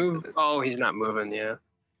didn't oh my move. goodness. Oh, he's not moving. Yeah.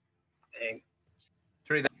 Dang.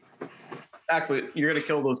 3 Actually, you're gonna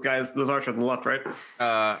kill those guys, those archers on the left, right?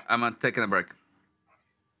 I'm taking a break.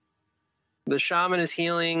 The shaman is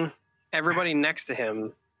healing everybody next to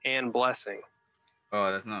him and blessing.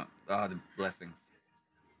 Oh, that's not. Oh, the blessings.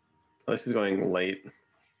 Oh, this is going late.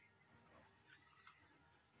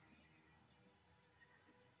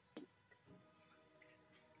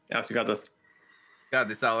 Alex, you got this. Got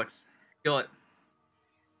this, Alex. Kill it.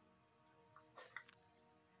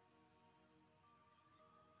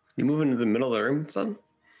 You move into the middle of the room, son?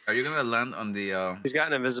 Are you gonna land on the? He's got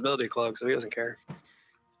an invisibility cloak, so he doesn't care.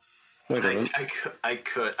 Wait a minute. I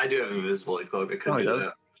could. I do have an invisibility cloak. I could Oh, he do does?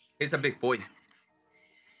 that. He's a big boy.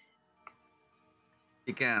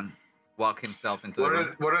 He can walk himself into the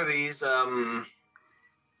room. What are these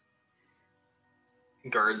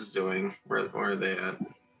guards doing? Where are they at?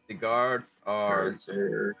 The guards are Guards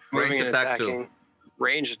are range Moving and attack too. attacking.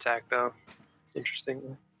 Range attack, though.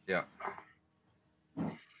 Interesting. Yeah.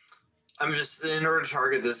 I'm just in order to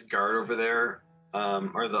target this guard over there,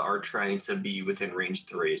 or the archer, I need to be within range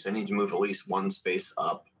 3, so I need to move at least 1 space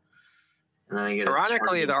up. And then I get.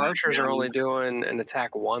 Ironically, the archers are down. only doing an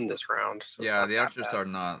attack 1 this round. So it's Yeah, not the that archers bad. are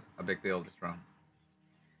not a big deal this round.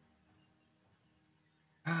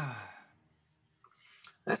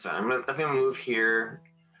 That's fine. I think I'm gonna move here.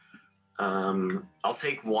 I'll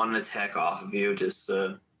take 1 attack off of you just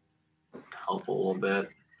to help a little bit,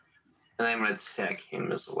 and then I'm gonna attack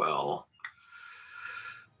him as well.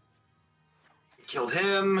 Killed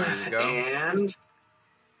him There you go. and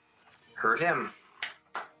hurt him.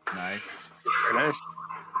 Nice. Very nice.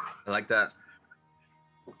 I like that.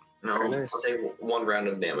 No, Very nice. I'll take 1 round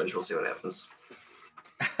of damage. We'll see what happens.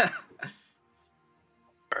 All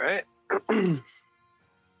right. All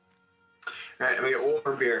right, I'm gonna get 1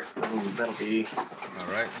 more beer. That'll be All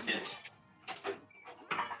right. it.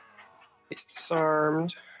 He's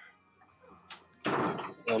disarmed.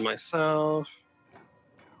 Heal myself.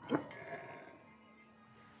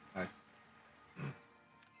 Nice.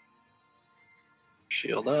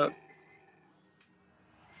 Shield up.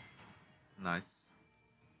 Nice.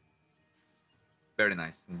 Very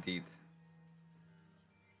nice indeed.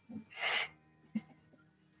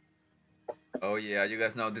 Oh yeah, you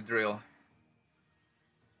guys know the drill.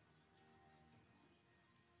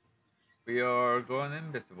 We are going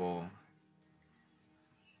invisible.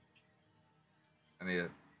 I need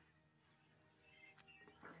it.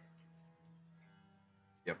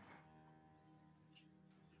 Yep.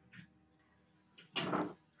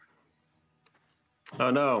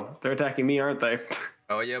 Oh no, they're attacking me, aren't they?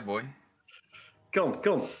 Oh yeah, boy. Kill him,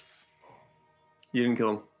 kill him. You didn't kill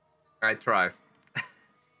him. I tried.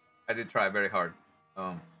 I did try very hard.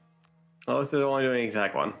 Oh, this is only doing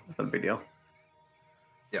attack one. That's not a big deal.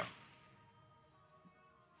 Yeah.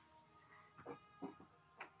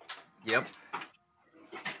 Yep.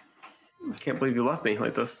 Can't believe you left me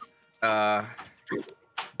like this. Hey,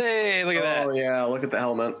 look at that. Oh yeah, look at the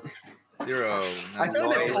helmet. 0. I feel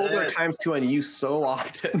like they Nice. pull their ×2 on you so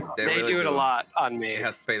often. They really do it a lot on me. It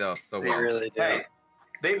has paid off so They well. really do. Hey,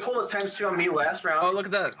 they pulled a ×2 on me last round. Oh, look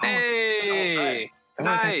at that. Hey, Oh,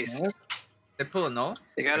 nice. They pull a null.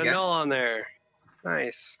 They got Again? a null on there.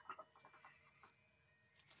 Nice.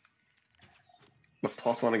 A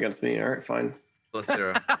 +1 against me. All right, fine.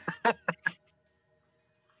 +0.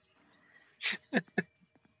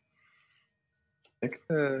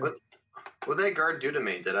 What did that guard do to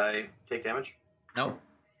me? Did I take damage? No,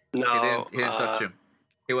 No, he didn't touch you.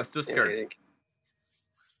 He was too yeah, scared.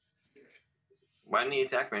 Why didn't he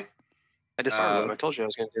attack me? I disarmed him. I told you I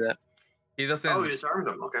was going to do that. He doesn't. Oh, you disarmed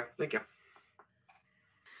him. Okay, thank you.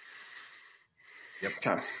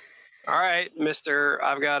 Okay. All right, Mister.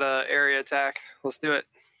 I've got a area attack. Let's do it.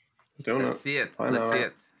 Doing Let's it. see it. Why Let's see not?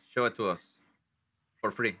 it. Show it to us for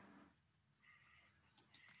free.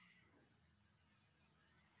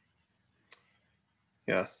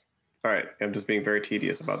 Yes. All right. I'm just being very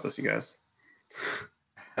tedious about this, you guys.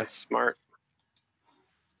 That's smart.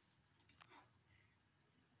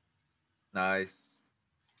 Nice.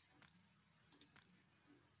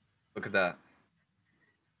 Look at that.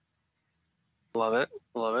 Love it.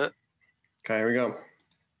 Love it. Okay, here we go.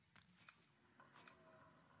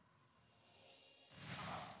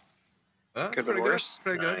 Well, that's Could've been pretty good. worse.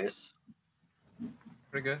 Pretty good. Nice.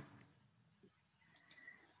 Pretty good.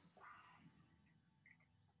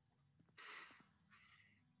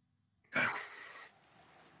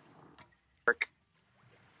 Frick.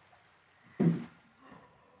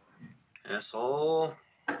 Asshole.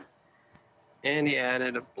 And he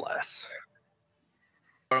added a bless.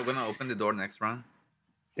 We're gonna open the door next round.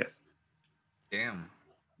 Yes. Damn.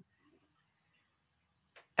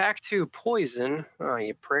 Attack 2 poison. Oh,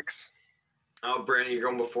 you pricks. Oh, Brandon, you're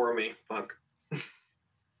going before me. Fuck.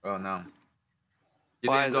 Oh no. You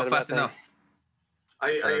Why didn't is go that a bad fast thing? enough.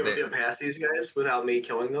 Are you able they- to get past these guys without me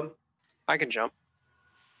killing them? I can jump.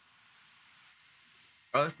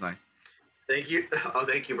 Oh, that's nice. Thank you. Oh,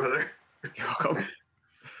 thank you, brother. You're welcome.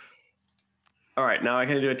 All right, now I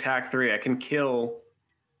can do attack 3. I can kill.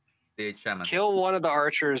 The shaman. Kill one of the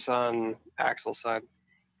archers on Axel's side.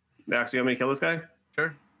 Actually, you want me to kill this guy?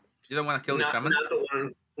 Sure. You don't want to kill the not, shaman?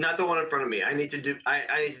 not the one in front of me. I need to do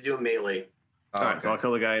a melee. Oh, All right, okay. so I'll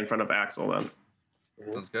kill the guy in front of Axel then.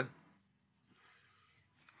 Sounds good.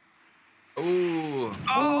 Ooh.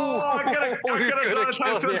 Oh, I could have done a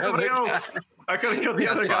time to somebody else. I could have killed the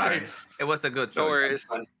That's other guy. fine. It was a good choice. No worries.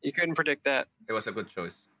 You couldn't predict that. It was a good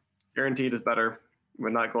choice. Guaranteed is better. We're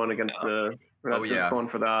not going against the. We're not Oh, yeah. going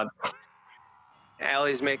for the odds.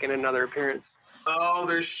 Allie's making another appearance. Oh,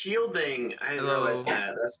 they're shielding. I didn't Hello. realize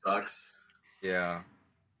that. That sucks. Yeah.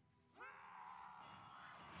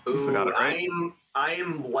 You still got it, right? I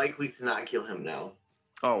am likely to not kill him now.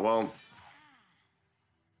 Oh well.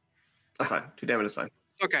 That's fine. 2 damage is fine.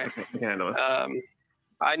 It's okay. Okay, we can handle this.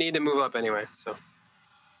 I need to move up anyway, so.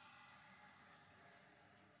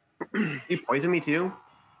 You poison me too?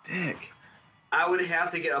 Dick. I would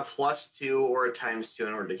have to get a +2 or a ×2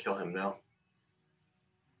 in order to kill him now.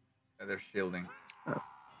 Yeah, they're shielding.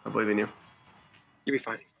 I believe in you. You'll be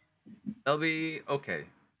fine. They'll be okay.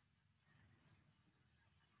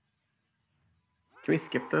 Can we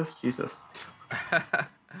skip this? Jesus.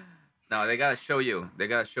 No, they gotta show you. They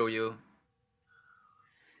gotta show you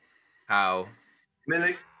how I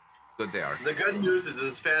mean, good they are. the good news is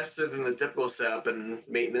it's faster than the typical setup and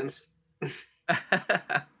maintenance.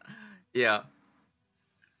 Yeah.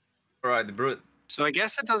 All right, the brute. So I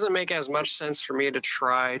guess it doesn't make as much sense for me to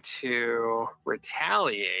try to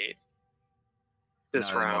retaliate this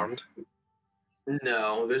Not anymore. round.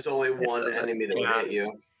 No, there's only one doesn't- enemy that will yeah. hit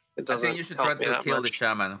you. It I doesn't. think you should help try me to that kill the much.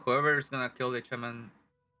 shaman. Whoever is gonna kill the shaman,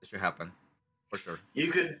 it should happen for sure.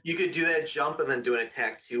 You could do that jump and then do an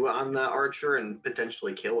attack 2 on the archer and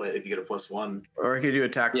potentially kill it if you get a +1. Or I could do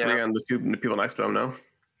attack 3 Yeah. on the people next to him, no?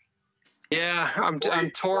 Yeah, I'm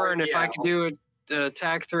torn if I could do a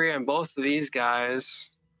attack 3 on both of these guys,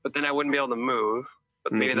 but then I wouldn't be able to move.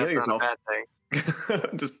 But And maybe you that's heal not a yourself. bad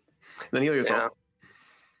thing. Just then heal yourself.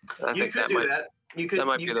 I You think could that do might. that. You could that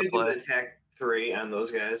might you be the could do play. the attack 3 on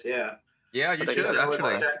those guys. Yeah. Yeah, you I think should that's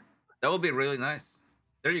actually. what That would be really nice.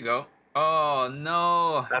 There you go. Oh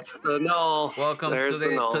no! That's the null. Welcome There's the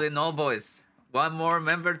null. to the null boys. One more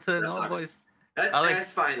member to the That null sucks. boys. That's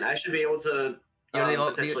Alex, fine. I should be able to you're the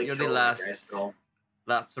potentially you're the kill that guy last still.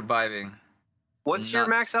 surviving. What's your Nuts.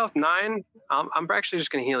 max health? 9? I'm actually just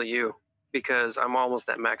gonna heal you because I'm almost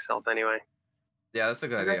at max health anyway. Yeah, that's a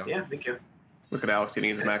good Okay, idea. yeah, thank you. Look at Alex getting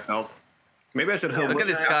his max health. Maybe I should heal. Look at What's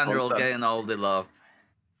this that? scoundrel instead. getting all the love.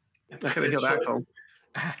 I could have healed Axel.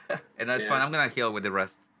 And that's Yeah. fine. I'm gonna heal with the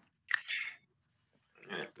rest.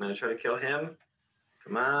 Alright, I'm gonna try to kill him.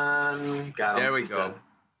 Come on. Got him. There we He's go.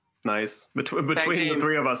 Nice. Between the team.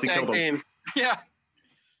 3 of us, we Tag killed him. team. Yeah.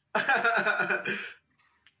 dead.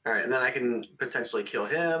 Alright, and then I can potentially kill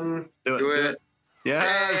him. Do it.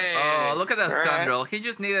 Yes. Hey. Oh, look at that All right. scoundrel. He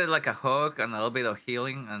just needed like a hook and a little bit of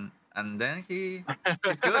healing, and then he's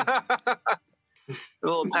good. A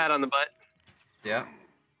little pat on the butt. Yeah.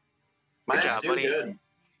 Mine's job, too buddy. good.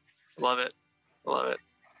 Love it. Love it.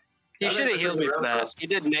 He That should is have a healed good me for round that. cross. He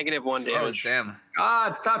did -1 Oh damage. damn.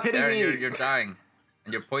 God, stop hitting There, me. you're dying,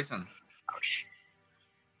 and you're poisoned. Ouch.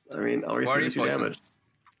 I mean, I'll Why are you receive 2 poisoned? damage.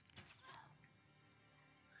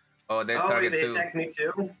 Oh, they Oh, wait, target they too. attacked me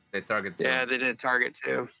too? They target too. Yeah, they did target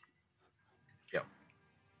too.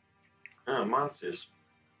 Oh, monsters.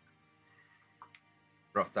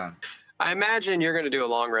 Rough time. I imagine you're going to do a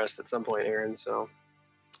long rest at some point, Aaron. So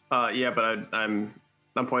Yeah, but I'm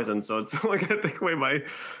poisoned, so it's only gonna take away my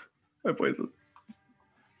poison.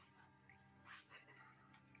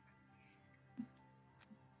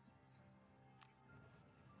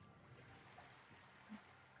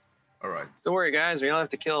 All right. don't worry, guys. We only have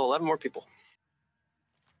to kill 11 more people.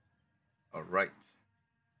 All right.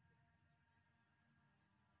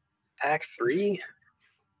 Attack 3.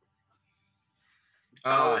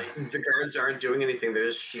 Oh, the guards aren't doing anything. They're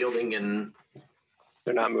just shielding and...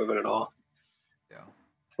 They're not moving at all, Yeah.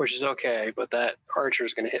 which is okay. But that archer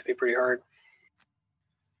is going to hit me pretty hard.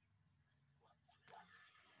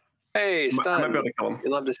 Hey, I might stun. be able to kill him. You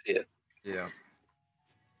love to see it. Yeah.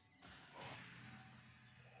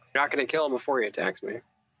 You're not going to kill him before he attacks me.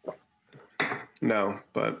 No,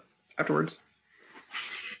 but afterwards.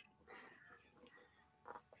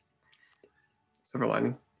 Silver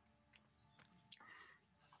lining.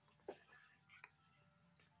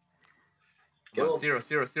 Come on, Kill. 0,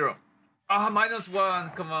 0, 0. Ah,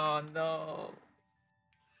 -1. Come on, no.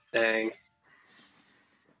 Dang.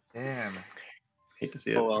 Damn. Hate to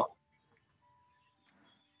see it. Oh well.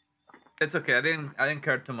 It's okay. I didn't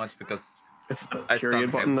care too much because It's the I period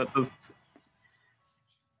stunned button him. that does.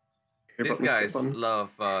 Period These button, skip guys button.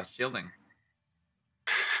 love shielding.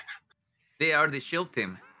 They are the shield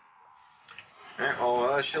team. Alright,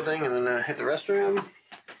 well, shielding and then hit the restroom.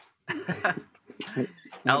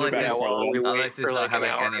 Alex back is, while we wait Alex is for not like an having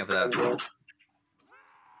hour any of for them that.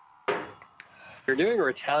 to- You're doing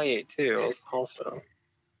retaliate too, also.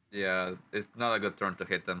 Yeah, it's not a good turn to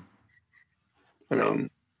hit them. I mean,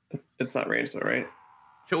 it's not ranged, though, right?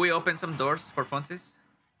 Should we open some doors for funsies?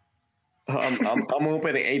 I'm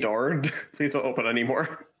opening a door. Please don't open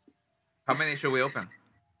anymore. How many should we open?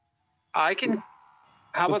 I can.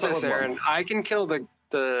 How Let's about start this, with one. Aaron? I can kill the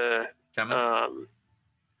Shaman?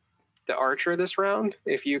 archer this round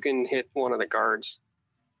if you can hit one of the guards.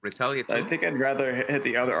 Retaliate I too? think I'd rather hit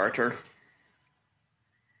the other archer,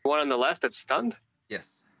 One on the left that's stunned.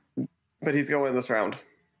 Yes. but he's going this round,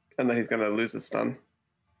 and then he's gonna lose his stun.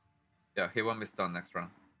 Yeah, he won't be stunned next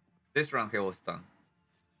round. This round he will stun.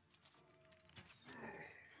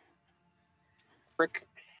 Frick.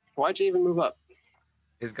 Why'd you even move up?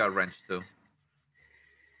 He's got range too.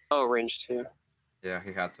 Oh, range 2. Yeah,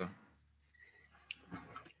 he had to.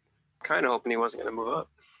 Kind of hoping he wasn't going to move up.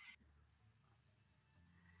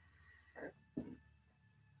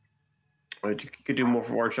 But you could do more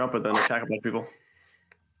for War Shop, but then attack a bunch of people.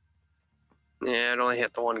 Yeah, it only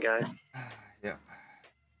hit the one guy. Yeah.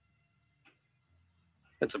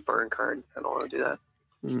 It's a burn card. I don't want to do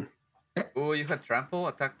that. Oh, you had trample,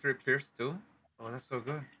 attack 3, pierce 2. Oh, that's so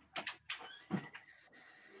good. You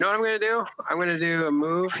know what I'm going to do? I'm going to do a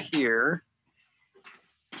move here.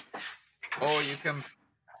 Oh, you can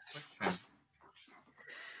push him.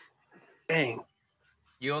 Dang.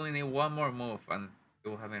 You only need one more move and you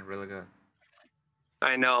will have it really good.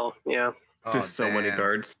 I know. Yeah. Oh, There's so many damn.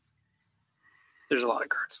 guards. There's a lot of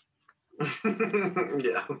cards.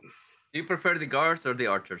 Yeah. Do you prefer the guards or the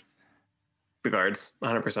archers? The guards,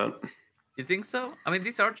 100%. You think so? I mean,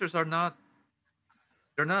 these archers are not.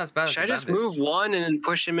 They're not as bad Should I as just bandits. move one and then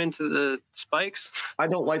push him into the spikes? I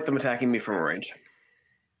don't like them attacking me from a range.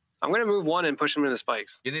 I'm going to move one and push him into the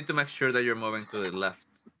spikes. You need to make sure that you're moving to the left,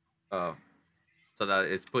 so that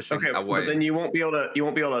it's pushing Okay, away. but then you won't be able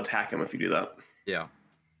to attack him if you do that. Yeah.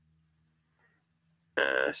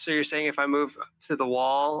 So you're saying if I move to the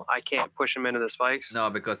wall, I can't push him into the spikes? No,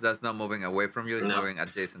 because that's not moving away from you. It's No. moving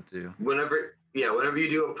adjacent to you. Whenever you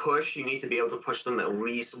do a push, you need to be able to push them at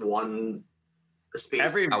least one space.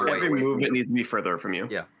 Every away every from movement you. needs to be further from you.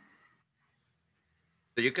 Yeah.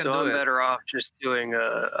 So you can So do I'm it better off just doing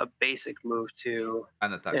a basic move too,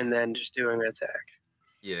 and attack. and then just doing an attack.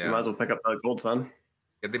 You might Yeah. as well pick up the gold, son.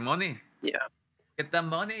 Get the money. Yeah. Get the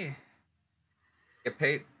money. Get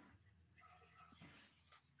paid.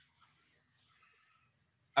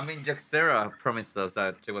 I mean, Jaxera promised us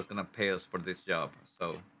that she was gonna pay us for this job,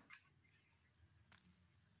 so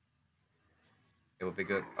it would be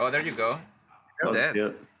good. Oh, there you go. It's Oh, dead. that's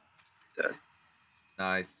good.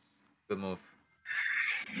 Nice. Good move.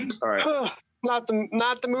 All right. Not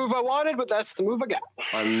the move I wanted, but that's the move I got.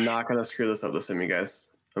 I'm not gonna screw this up this time, you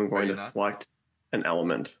guys. I'm going you to not? select an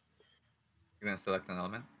element. You're gonna select an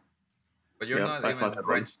element, but you're Yep, not I even selected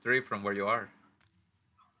one. range 3 from where you are.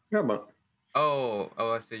 Yeah, but Oh,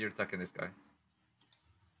 I see. You're attacking this guy.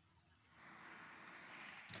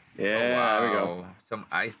 yeah, Oh, wow. there we go. Some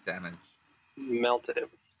ice damage. Melted him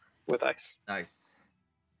with ice. Nice.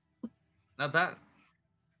 Not bad.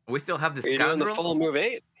 We still have the Are you doing the scoundrel. full move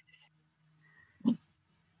 8?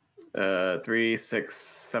 3, 6,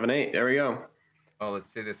 7, 8. There we go. Oh,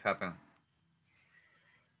 let's see this happen.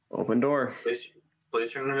 Open door.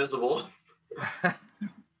 Place turn invisible.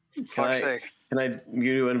 Fuck's sake. Can I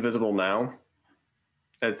do invisible now?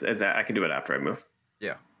 I can do it after I move.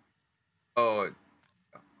 Yeah. Oh,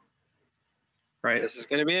 Right? This is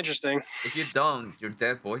going to be interesting. if you don't, you're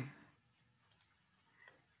dead, boy.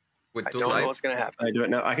 With I 2 don't know life. what's going to happen. Can I do it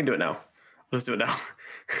now? I can do it now. Let's do it now.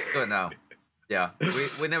 Do it now. Yeah.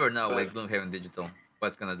 We never know with Gloomhaven Digital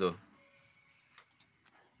what's gonna do.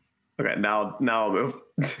 Okay, now I'll move.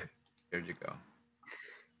 Here you go.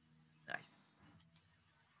 Nice.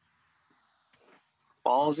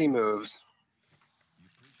 Ballsy moves.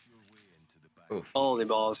 Oof. Holy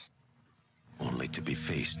balls. Only to be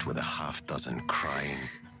faced with a half-dozen crying,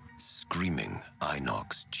 screaming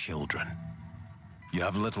Inox children. You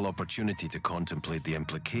have little opportunity to contemplate the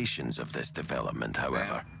implications of this development,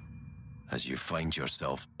 however, as you find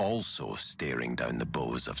yourself also staring down the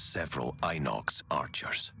bows of several Inox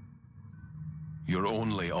archers. Your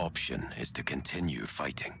only option is to continue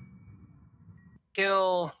fighting.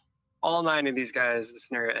 Kill all 9 of these guys. The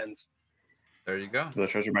scenario ends. There you go. There's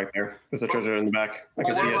a treasure back there. There's a treasure in the back. I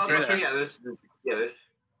can What see Yes, about it. treasure. this?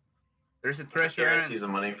 There's a treasure. Yeah, I Aaron. see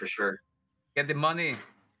some money for sure. Get the money.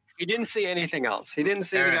 He didn't see anything else. He didn't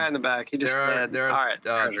see Aaron, the guy in the back. He just said, there all are right,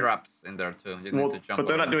 treasure." traps in there too. You Well, need to jump. but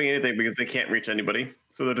they're over not them. doing anything because they can't reach anybody.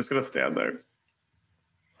 So they're just gonna stand there.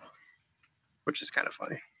 Which is kind of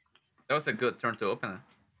funny. That was a good turn to open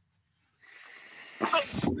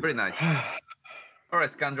it. Pretty nice. All right,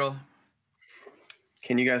 scoundrel.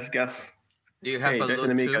 Can you guys guess? Do you have Hey, a Dyson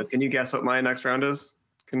loot Amigos, too? can you guess what my next round is?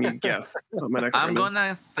 Can you guess what my next I'm round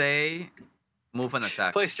gonna say move and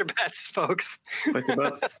attack. Place your bets, folks. is? Place your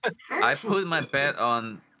bets. I put my bet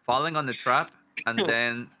on falling on the trap and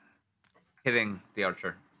then hitting the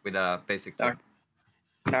archer with a basic Yeah.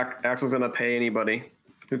 trap. Axel's gonna pay anybody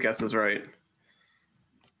who guesses right.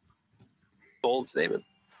 Bold statement.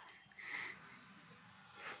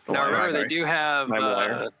 The Now liar. remember, they do have I'm a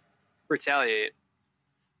liar. retaliate.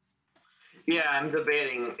 Yeah, I'm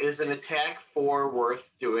debating. Is an attack 4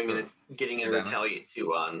 worth doing and it's getting a Damage. retaliate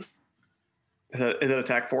 2 on? Is it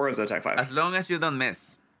attack 4 or is it attack 5? As long as you don't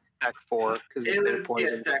miss. Attack 4 because It they're would, yeah, poison.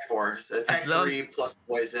 it's attack 4. So attack As long- 3 plus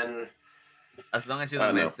poison. As long as you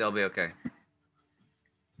don't no. miss, they'll be okay.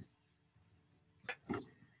 I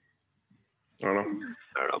don't know.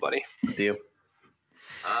 I don't know, buddy. Deal.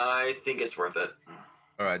 I think it's worth it.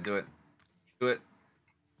 All right, do it. Do it.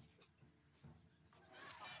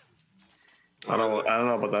 I don't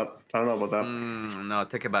know about that. I don't know about that. No,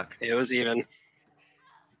 take it back. It was even.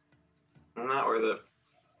 Not worth it.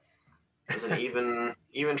 It's an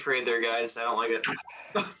even trade there, guys. I don't like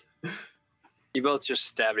it. You both just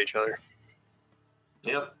stabbed each other.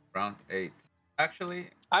 Yep. Round 8. Actually,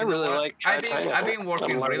 I you know really what? like I've Pineapple. been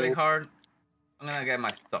working I'm really learning. hard. I'm gonna get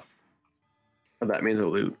my stuff But that means a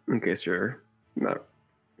loot, in case you're not.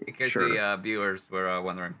 in case Sure. the viewers were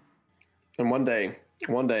wondering. And one day,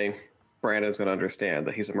 Brandon's gonna understand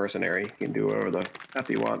that he's a mercenary. He can do whatever the F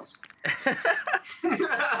he wants.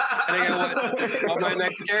 Depending on what my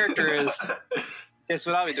next character is, guess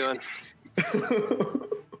what I'll be doing?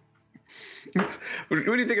 What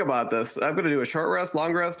do you think about this? I'm gonna do a short rest,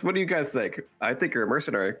 long rest. What do you guys think? I think you're a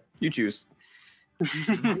mercenary. You choose.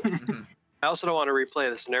 Mhm. I also don't want to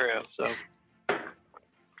replay the scenario, so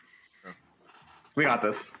We got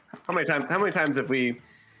this. How many times have we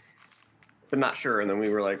been not sure and then we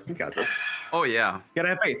were like, we got this. Oh yeah. You gotta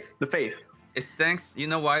have faith. The faith. It's thanks. You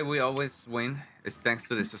know why we always win? It's thanks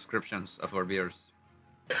to the subscriptions of our viewers.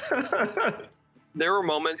 there were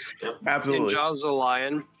moments in Absolutely. Jaws of the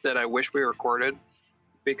Lion that I wish we recorded,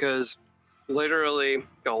 because literally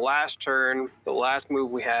the last turn, the last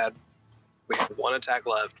move we had one attack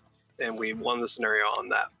left, and we won the scenario on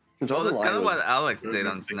that. Well, that's kind of what Alex did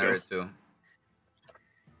on scenario 2.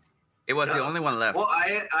 It was the only one left. Well,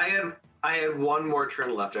 I had one more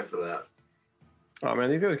turn left after that. Oh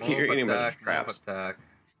man, these guys keep eating my traps. Attack.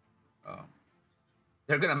 Oh.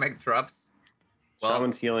 They're gonna make traps. Well,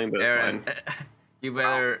 Shaman's healing, but Aaron, it's fine. you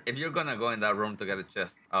better, if you're gonna go in that room to get a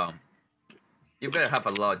chest, you better have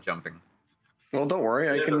a lot of jumping. Well, don't worry,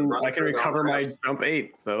 I Yeah, can run through recover those my traps. jump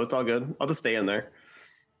 8, so it's all good. I'll just stay in there.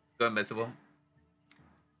 Go invisible.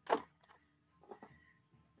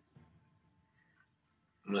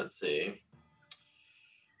 Let's see.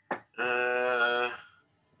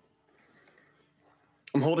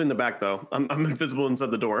 I'm holding the back though. I'm invisible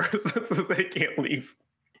inside the door, so they can't leave.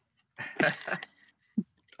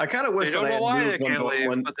 I kind of wish They that don't I know had why moved they can't one, leave,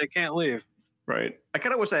 one- but they can't leave. Right. I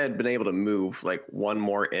kind of wish I had been able to move like one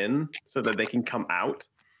more in so that they can come out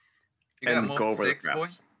You got and move go over 6, the boy?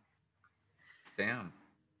 traps. Damn.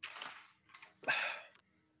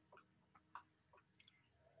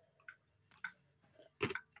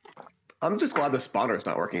 I'm just glad the spawner's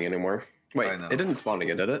not working anymore. Wait, I know. it didn't spawn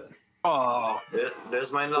again, did it? Oh,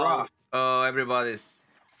 There's my knob. Oh, everybody's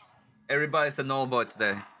a null boy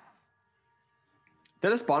today.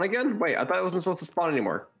 Did it spawn again? Wait, I thought it wasn't supposed to spawn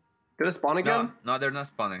anymore. Did it spawn again? No, they're not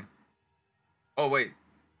spawning. Oh wait,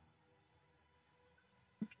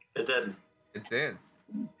 It did. it did.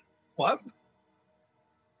 what?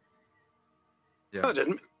 Yeah. No, it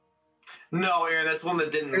didn't. No, Aaron, that's one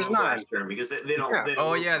that didn't There's move nine. last turn because they don't. Yeah. They don't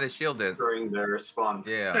Oh move yeah, they shielded. during their spawn.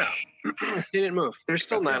 Yeah. He didn't move. There's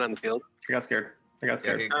still That's 9 on the field. I got scared. I got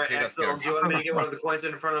scared. he All right, got Axel, scared. do you want me to get one of the coins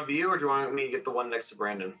in front of you, or do you want me to get the one next to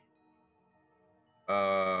Brandon?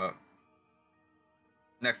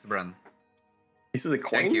 Next, Brandon. You said the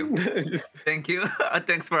coin? Thank you. Just- Thank you.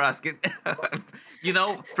 Thanks for asking. You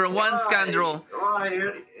know, from one scoundrel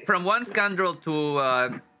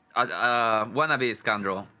to wannabe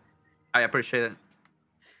scoundrel, I appreciate it.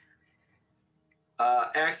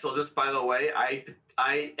 Axel, just by the way,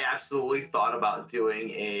 I absolutely thought about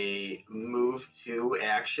doing a move to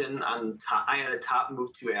action on top. I had a top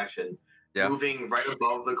move to action, Yeah. moving right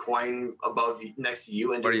above the coin next to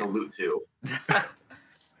you and Where doing you- a loot too.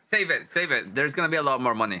 Save it. There's gonna be a lot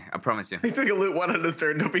more money. I promise you. He took a loot 1 on his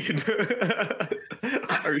turn. Don't be harsh.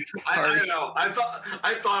 I don't know. I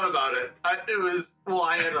thought about it. I didn't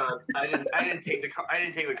take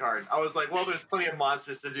the card. I was like, well, there's plenty of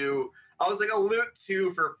monsters to do. I was like, a loot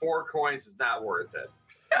 2 for 4 coins is not worth it.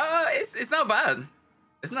 It's not bad.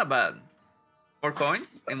 It's not bad. 4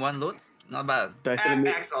 coins in 1 loot, not bad. Did I say the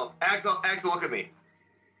Axel, look at me.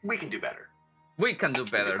 We can do better. We can do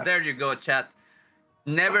better. There you go, chat.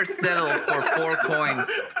 Never settle for 4 coins.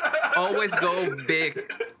 Always go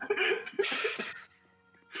big.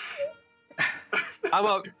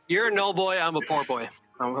 You're a null boy. I'm a poor boy.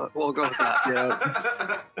 We'll go with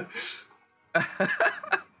that.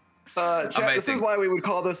 Chat, this is Amazing. why we would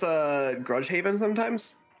call this Grudge Haven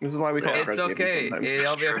sometimes. This is why we call it It's Grudge okay. Haven sometimes.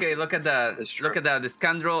 It'll be okay. Look at that. It's true. Look at that. The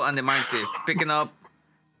scoundrel and the mighty picking up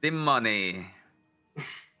the money.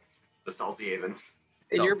 The Salty Haven.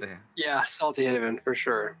 And you're- Salty. Yeah, Salty Haven for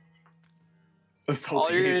sure. The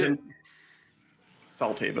Salt All you're- Haven.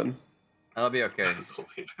 Salt Haven. I'll be okay.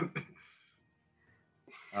 Salty Haven.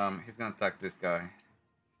 He's gonna attack this guy.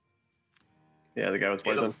 Yeah, the guy with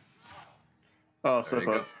Get him. poison. Oh, so There you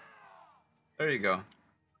go. close. There you go.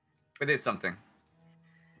 We did something.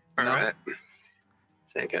 All No? right.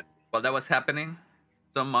 Take it. While that was happening,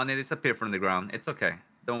 some money disappeared from the ground. It's okay.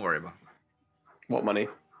 Don't worry about it. What money?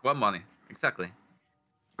 What money? Exactly.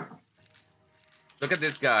 Look at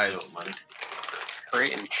these guys No money.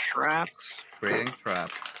 Creating traps. creating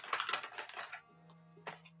traps.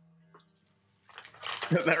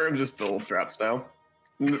 That room's just full of traps now.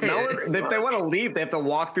 Now, It's- if they want to leave, they have to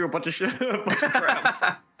walk through a bunch of shit, a bunch of traps.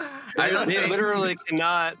 I don't They think. literally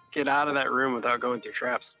cannot get out of that room without going through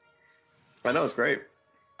traps. I know, it's great.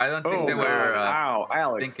 I don't think Oh, they were ow,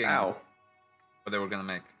 Alex, thinking ow. what they were gonna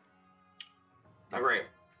make. All right.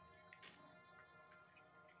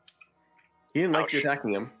 He didn't like you Ouch.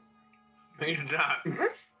 attacking him. No, you're not.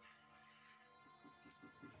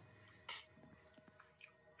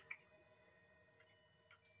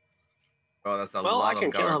 Oh, that's a Well, lot I can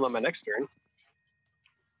of kill him guards. on my next turn.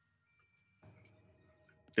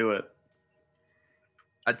 Do it.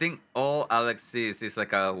 I think all Alex sees is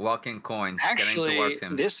like a walking coin getting Actually, towards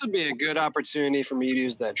him. this would be a good opportunity for me to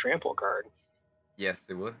use that trample card, Yes,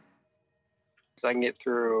 it would. so I can get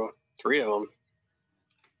through 3 of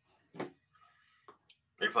them.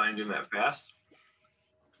 you're planning on doing that fast?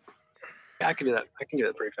 Yeah, I can do that. I can do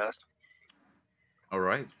that pretty fast. All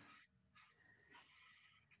right.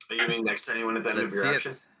 Are you moving next to anyone at the end Let's of your see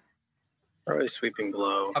action? it. Probably sweeping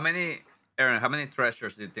blow. How many, Aaron? How many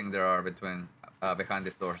treasures do you think there are between behind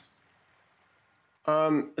these doors? At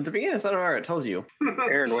the beginning of Sunfire, it tells you.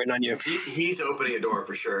 Aaron, waiting on you. He's opening a door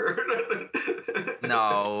for sure.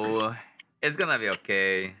 No, it's gonna be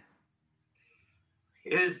okay.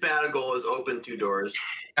 His battle goal is open 2 doors.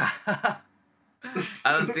 I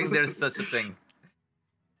don't think there's such a thing.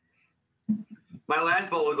 My last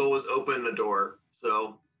battle goal was open a door,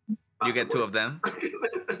 so You get 2 possibly. of them.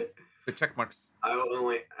 Good check marks. I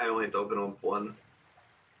only have to open one.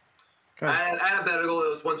 Okay. I had a battle goal that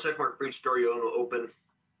was 1 check mark for each door you open.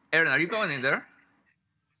 Aaron, are you going in there?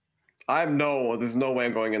 There's no way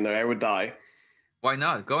I'm going in there. I would die. Why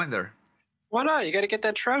not? Go in there. Why not? You got to get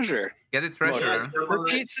that treasure. Get the treasure. Aaron.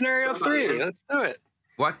 Repeat scenario 3. Let's do it.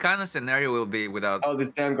 What kind of scenario will be without? Oh, these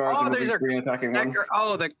damn guards Oh, are there's moving a- green attacking one.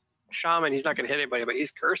 Oh, the shaman. He's not going to hit anybody, but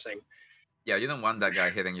he's cursing. Yeah, you don't want that guy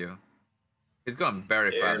hitting you. He's going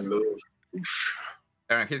very Aaron, fast. move.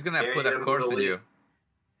 Aaron, he's gonna Aaron, put you a gotta course move in at you. least-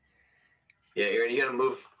 Yeah, Aaron, you gotta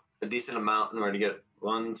move a decent amount in order to get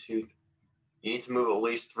 1, 2. You need to move at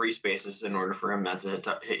least 3 spaces in order for him not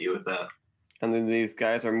to hit you with that. And then these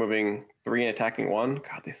guys are moving 3 and attacking 1.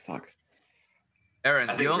 God, they suck. Aaron,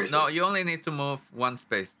 I think there's- you only need to move 1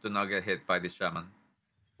 space to not get hit by the shaman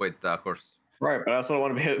with the horse. Right, but I also don't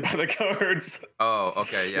want to be hit by the guards. Oh,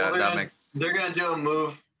 okay, yeah, Well, that makes. They're gonna do a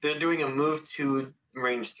move. They're doing a move to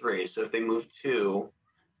range 3. So if they move 2,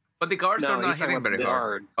 But the guards No, are not he's talking hitting about very the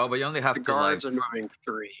hard. guards. Oh, but you only have The 2 life. guards are moving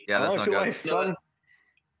 3. Yeah, that's Oh, not two good. life, No, son.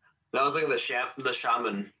 that was like the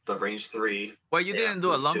shaman, the range 3. Well, you Yeah, didn't do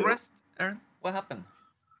a move long 2. rest, Aaron? What happened?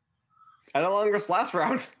 I no longer last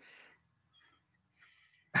round.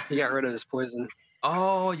 He got rid of his poison.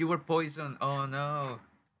 Oh, you were poisoned. Oh no.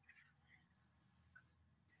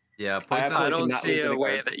 Yeah, I poison. I absolutely don't cannot see lose a any way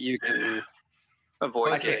cards. that you can avoid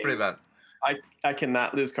Poison is getting- pretty bad. I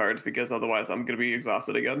cannot lose cards because otherwise I'm going to be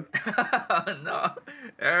exhausted again. No,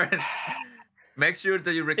 Aaron. Make sure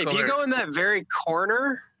that you recover. If you go in that very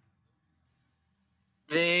corner,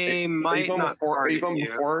 they might not Are you target going you.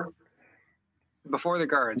 before? The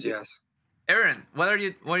guards, yes. Aaron, what are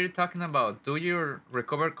you talking about? Do your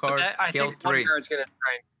recover But cards I heal think one 3? guard's gonna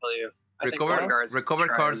try and kill you. I think one Recover guard's recover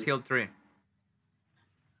try cards and- heal 3.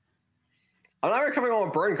 I'm not recovering all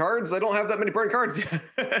burn cards. I don't have that many burn cards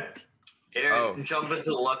yet. Aaron, Oh. jump into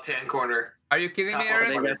the left-hand corner. Are you kidding me, Top of I Aaron?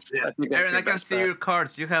 think that's, I think that's Aaron, your I can best see bet. your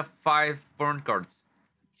cards. You have 5 burn cards.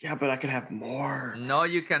 Yeah, but I could have more. No,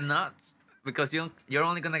 you cannot, because you're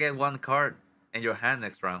only gonna get 1 card in your hand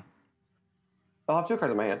next round. I'll have 2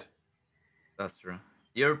 cards in my hand. That's true.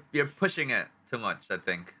 You're pushing it too much, I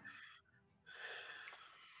think.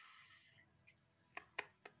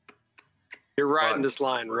 You're riding But- this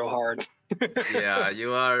line real hard. Yeah,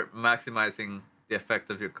 you are maximizing the effect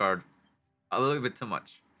of your card a little bit too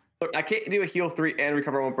much. Look, I can't do a heal 3 and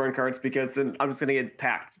recover 1 burn cards because then I'm just going to get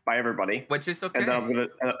attacked by everybody. Which is okay. And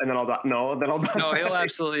then I'll die. No, then I'll die. No, he'll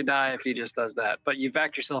absolutely die if he just does that. But you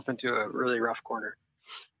backed yourself into a really rough corner.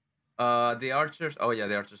 The archers. Oh yeah,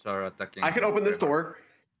 the archers are attacking. I can open this very hard. door.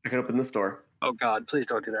 I can open this door. Oh God, please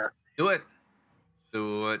don't do that. Do it.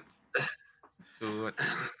 Do it. Do it.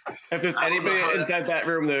 If there's I don't know anybody how that- inside that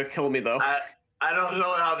room, they'll kill me though. I don't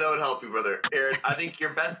know how that would help you, brother. Aaron, I think your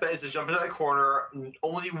best bet is to jump into that corner.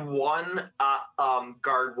 Only 1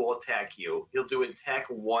 guard will attack you. He'll do attack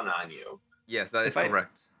 1 on you. Yes, that is If I-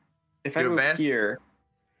 correct. If I your move best- here,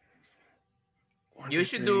 You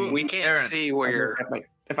should do- We can't Aaron, see where you're.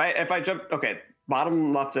 If I jump, okay,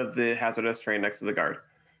 bottom left of the hazardous terrain next to the guard,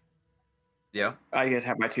 Yeah. I get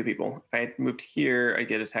attacked by 2 people. If I moved here, I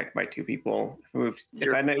get attacked by 2 people. If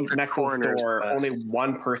Your- I move your next to the corner's door, best. only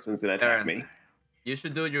 1 person's gonna attack Aaron. me. You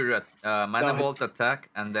should do your mana No. bolt attack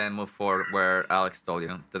and then move forward where Alex told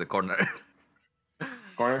you to the corner.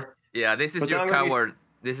 Corner. Yeah, this is But your then I'm gonna be- coward.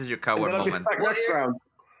 This is your And coward then I'll be moment. stuck next Well, round.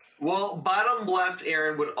 Well, bottom left,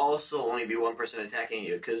 Aaron, would also only be 1 person attacking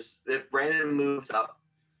you because if Brandon moves up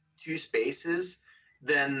 2 spaces,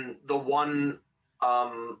 then the 1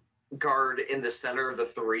 guard in the center of the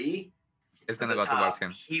 3 It's at gonna the go towards top,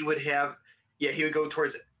 him. he would go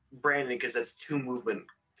towards Brandon because that's 2 movement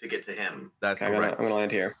to get to him. That's Okay, I'm correct. gonna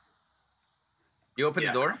land here. You open Yeah.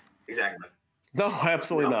 the door. Exactly. No,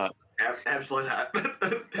 absolutely No. not. Absolutely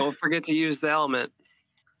not. Don't forget to use the element.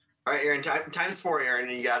 All right, Aaron. Times 4, Aaron,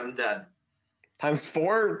 and you got him dead. Times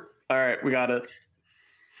 4. All right, we got it.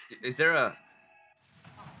 Is there a?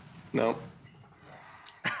 No.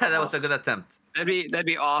 That was a good attempt. That'd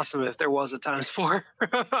be awesome if there was a times 4.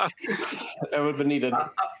 That would have been needed.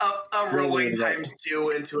 rolling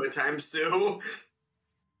 ×2 into a ×2.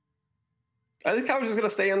 Are these cows just gonna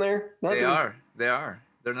stay in there? Not They doing- are. They are.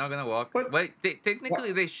 They're not gonna walk. What? Wait,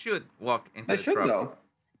 technically they should walk into They the should trap. though.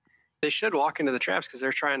 They should walk into the traps because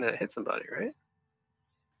they're trying to hit somebody, right?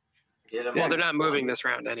 Get him Well, on they're not one. moving this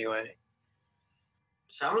round anyway.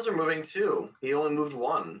 Shamans are moving too. He only moved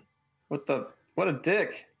one. What a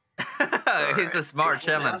dick. He's a smart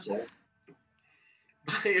shaman.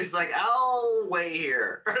 He's like, I'll wait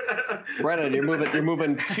here. Brennan, you're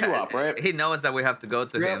moving 2 up, right? He knows that we have to go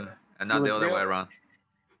to Yep. him and not the Moving other 3 way up. around.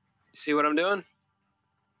 See what I'm doing?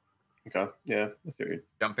 Okay, yeah, I see what you're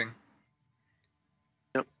Jumping.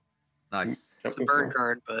 Yep. Nice. It's a jumping burn for.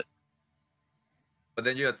 card, but But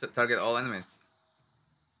then you have to target all enemies.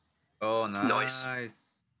 Oh, nice. Nice.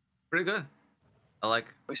 Pretty good. I like.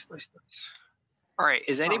 nice. All right,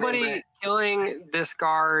 is man, anybody man. killing this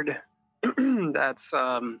guard? That's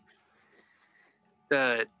the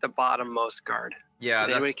bottommost guard. Yeah, Is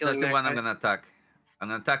anybody that's killing the that one guy? I'm gonna attack. I'm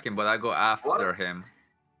gonna attack him, but I go after him.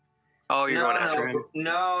 Oh, you're going after him.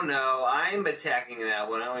 No. I'm attacking that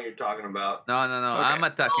one. I know what you're talking about. No. Okay. I'm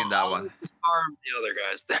attacking that I'll one. Disarm the other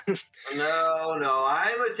guys then. No.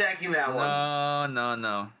 I'm attacking that one.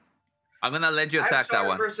 No. I'm gonna let you attack that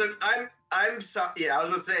one. Person. I'm sorry. Yeah, I was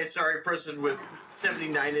gonna say sorry, person with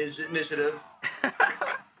 79 initiative.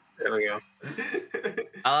 There we go.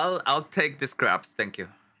 I'll take the scraps. Thank you.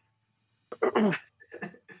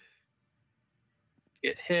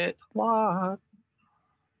 Get hit a lot.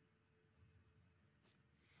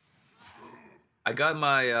 I got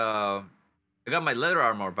my leather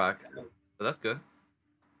armor back, so that's good.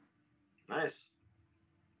 Nice.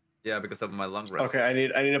 Yeah, because of my long rest. Okay, I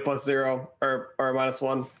need a +0 or a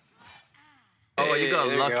 -1. Oh, you got Hey,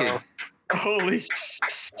 there lucky. go. Holy He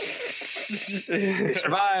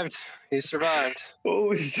survived. He survived.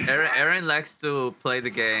 Holy shit. Aaron likes to play the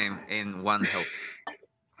game in 1 health.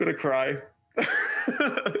 Gonna cry.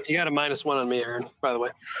 You got a -1 on me, Aaron, by the way.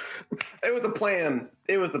 It was a plan.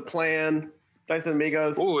 Dyson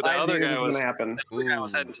Amigos. Ooh, the I other knew guy this was was- gonna happen. The other guy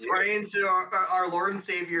was heading to you. Praying to our Lord and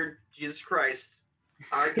Savior Jesus Christ.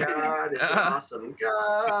 Our God is an awesome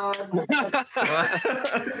God.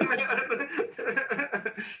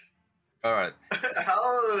 All right,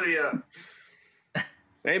 Hallelujah.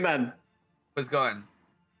 Amen. who's going?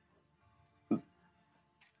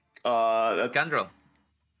 That's Scandrel.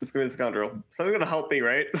 it's gonna be the scoundrel. Someone's gonna help me,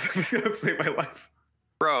 right? Someone's gonna save my life.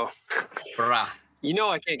 Bro, Brah. you know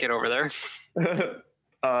I can't get over there.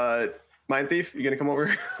 Mind thief, you gonna come over?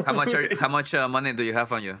 How much money do you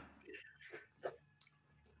have on you?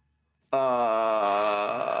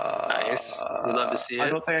 Nice. We'd love to see I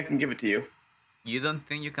it. don't think I can give it to you. You don't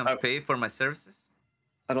think you can I- pay for my services?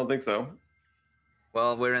 I don't think so.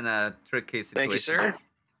 Well, we're in a tricky situation. Thank you, sir.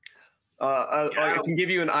 I can give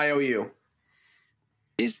you an IOU.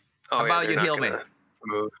 He's. How about they're you not heal me? gonna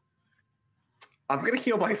Move. I'm gonna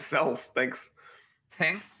heal myself. Thanks.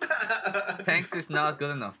 Thanks. Thanks is not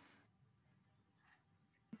good enough.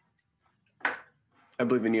 I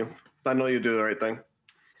believe in you. I know you do the right thing.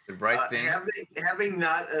 The right thing. Having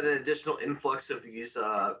not an additional influx of these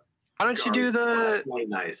Why don't you do guards is the definitely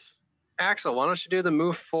nice. Axel? Why don't you do the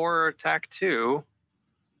move 4, attack 2,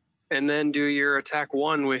 and then do your attack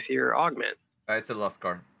 1 with your augment? It's a lost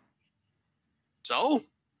card. So,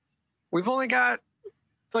 we've only got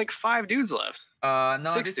like 5 dudes left.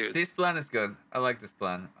 No, 6 dudes. this plan is good. I like this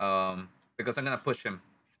plan. Because I'm gonna push him.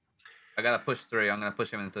 I gotta push 3. I'm gonna push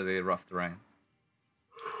him into the rough terrain.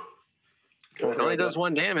 It only does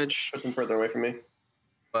 1 damage. Push him further away from me.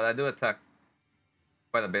 But I do attack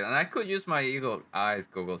quite a bit, and I could use my eagle eyes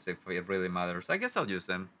goggles if it really matters. I guess I'll use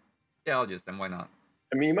them. Yeah, I'll use them. Why not?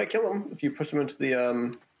 I mean, you might kill him if you push him into the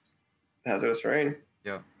hazardous terrain.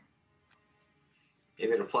 Yeah.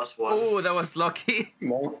 Give it a +1. Oh, that was lucky.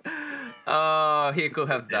 No. Oh, he could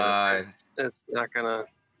have died. It's not gonna.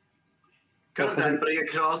 Could have done, but you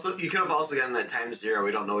could have also gotten that ×0.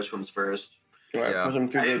 We don't know which one's first. Right, Yeah. push him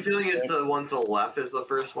I through have a the. feeling it's the one to the left is the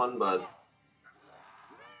first one, but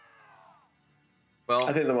Well,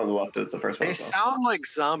 I think the one on the left is the first one. They as well. sound like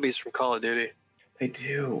zombies from Call of Duty. They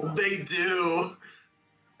do. they do.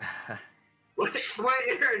 Wait,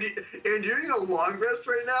 Aaron, you're doing a long rest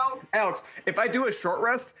right now? Alex, if I do a short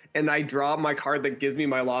rest and I draw my card that gives me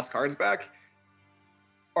my lost cards back,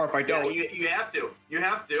 or if I Yeah, don't, you have to. You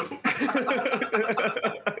have to.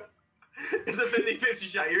 It's a 50-50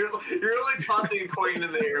 shot. You're only tossing a coin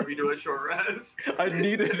in the air if you do a short rest. I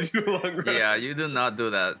needed to do a long rest. yeah, you do not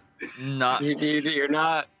do that. Not. You're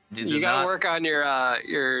not. You You do gotta not. work on your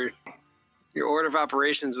order of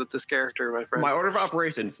operations with this character, my friend. My order of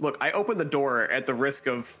operations. Look, I opened the door at the risk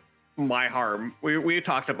of my harm. We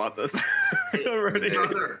talked about this already.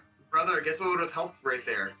 Brother, guess what would have helped right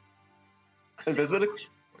there? Invisibility?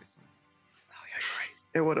 Poison. Oh yeah, you're right.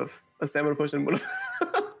 It would have. A stamina potion would have.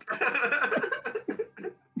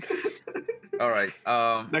 All right.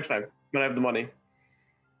 Next time, when I have the money.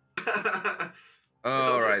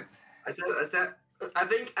 All right.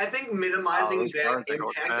 I think minimizing those that cars, they go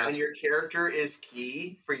impact on fast. your character is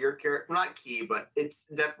key for your character. Not key, but it's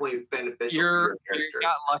definitely beneficial for You're your you character.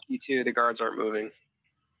 got lucky too. The guards aren't moving.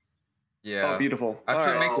 Yeah. Oh, beautiful.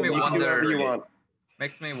 Actually, All makes me you can do whatever wonder. you want.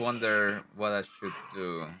 Makes me wonder what I should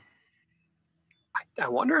do. I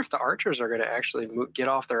wonder if the archers are going to actually get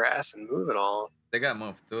off their ass and move at all. They got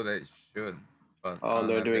moved too. They should. But I Oh, don't know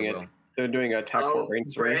they're if they doing it. will. They're doing a attack for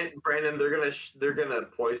range 3. Brandon, they're gonna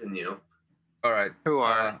poison you. All right. Who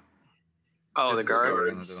are? Oh, the this is what guard. we're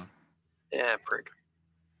guards. gonna do. Yeah, prick.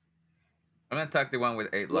 I'm gonna attack the one with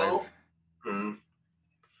 8 life. Well, hmm.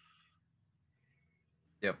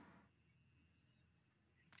 Yep.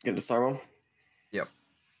 Get disarm him. Yep.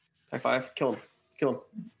 High 5. Kill him. Kill him.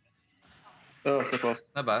 Oh, so close.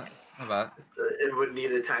 Not bad. Not bad. It would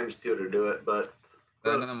need a ×2 to do it, but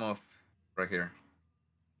Then I'm close. gonna move right here.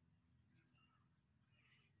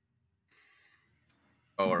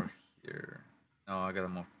 Or here. No, I gotta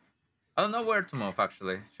move. I don't know where to move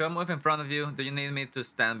actually. Should I move in front of you? Do you need me to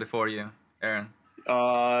stand before you, Aaron?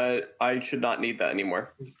 I should not need that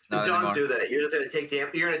anymore. Not don't anymore. do that. You're just gonna take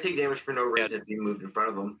damage. You're gonna take damage for no reason if you moved in front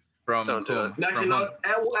of them. From Don't do whom? it. Actually, From no. whom?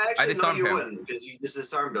 Well, actually, no, disarmed you him. wouldn't because you just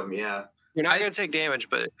disarmed him. Yeah. You're not I- going to take damage,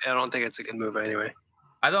 but I don't think it's a good move anyway.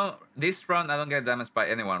 I don't. This round, I don't get damaged by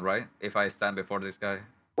anyone, right? If I stand before this guy.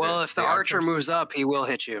 Well, if the archer archers- moves up, he will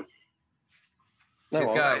hit you. No, He's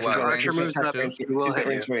well, got he's what, got range archer moves up, two? he will He's got hit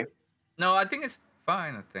range you. 3. No, I think it's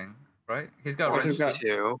fine. I think, right? He's got Archer's range. got-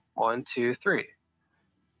 2, 1, 2, 3.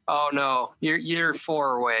 Oh no, you're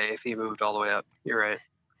 4 away if he moved all the way up. You're right.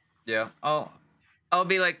 Yeah. I'll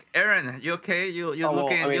be like, Aaron, you okay? You're Oh, well,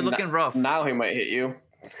 looking I mean, you're looking rough. Now he might hit you.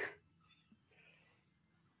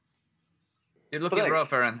 You're looking thanks.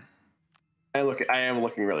 rough, Aaron. I am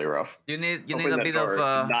looking really rough. You need Opening a that bit door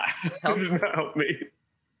of did not, help? did not help me.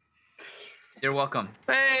 You're welcome.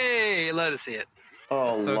 Hey, let us see it.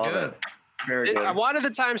 Oh, So love good. it. Very good. I wanted the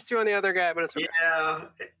 ×2 on the other guy, but it's okay. Yeah.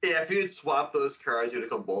 If you had swapped those cards, you'd have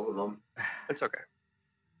killed both of them. It's okay.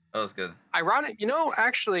 That was good. Ironic,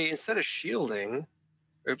 actually, instead of shielding,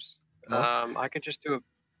 oops, Move. I could just do a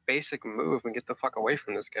basic move and get the fuck away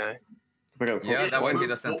from this guy. We got a Yeah, close that way one. he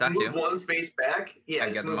doesn't attack move you. one space back. Yeah,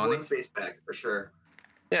 And just get move money. one space back for sure.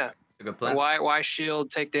 It's a good plan. Why shield,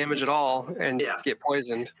 take damage at all, and Yeah. get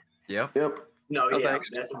poisoned? Yep. Yep. No, Oh, yeah, thanks.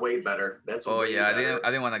 that's way better. That's Oh way yeah, I better.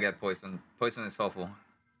 didn't want to get poisoned. Poison is awful.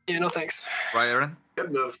 Yeah, no thanks. Right, Aaron?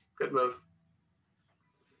 Good move. Good move.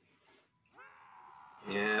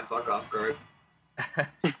 Yeah, fuck off, guard.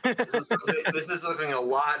 This is looking a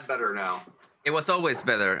lot better now. It was always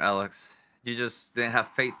better, Alex. You just didn't have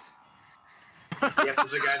fate. Yes, this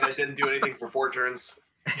is a guy that didn't do anything for 4 turns.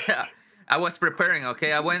 Yeah, I was preparing.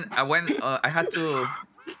 Okay, I had to.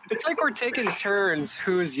 It's like we're taking turns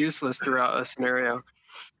who's useless throughout a scenario.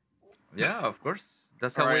 Yeah, of course.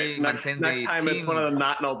 That's how All we right. Next maintain time the team. it's one of the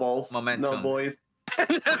not no balls. momentum. No boys. Who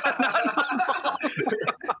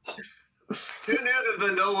knew that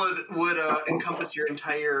the no would encompass your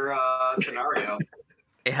entire scenario?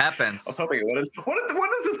 It happens. I was hoping it wouldn't. What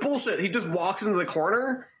is this bullshit? He just walks into the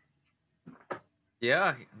corner.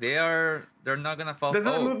 Yeah, they're not gonna fall. Doesn't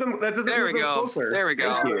Oh, move them. That doesn't There move we them go. closer. There we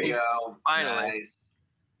go. Thank There you. we go. Finally. Nice.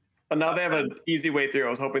 But now they have an easy way through. I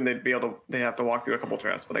was hoping they'd be able to. They have to walk through a couple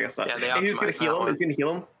traps, but I guess not. Yeah, they And he's just gonna optimized heal that him. one. He's gonna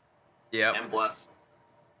heal him. yeah. And bless.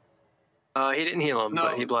 He didn't heal him, No,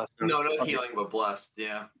 but he blessed him. No healing, but blessed.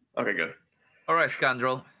 Yeah. Okay, good. All right,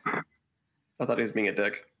 scoundrel. I thought he was being a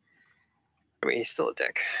dick. I mean, he's still a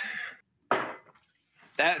dick.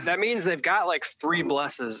 That means they've got like 3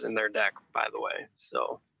 blesses in their deck, by the way.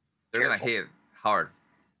 So They're gonna Careful. hit hard.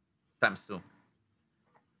 ×2.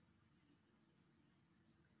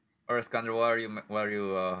 All right, scoundrel. Why are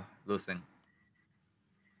you losing?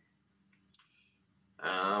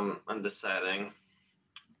 I'm deciding.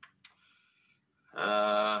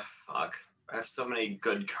 Fuck. I have so many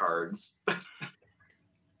good cards.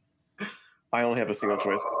 I only have a single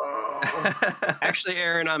choice. actually,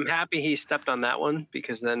 Aaron, I'm happy he stepped on that one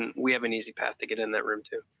because then we have an easy path to get in that room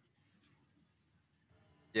too.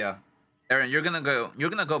 Yeah, Aaron, you're gonna go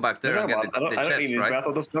back there and get I the don't need chest, his right? breath.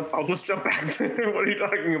 I'll just jump back there. What are you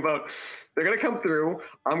talking about? They're gonna come through.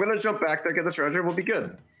 I'm gonna jump back there, get the treasure. We'll be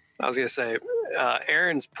good. I was gonna say,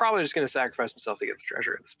 Aaron's probably just gonna sacrifice himself to get the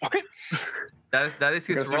treasure at this point. That is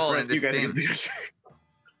his Because role in you this guys team. get the treasure.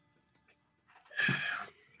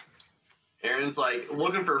 Brandon's like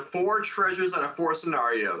looking for 4 treasures out of 4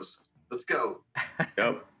 scenarios. Let's go.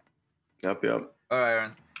 Yep. Yep. All right,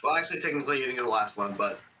 Aaron. Well, actually, technically, you didn't get the last one,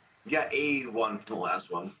 but you got a one from the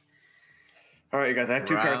last one. All right, you guys. I have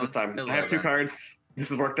 2 cards this Round time. I have 2 11. cards. This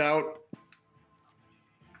has worked out.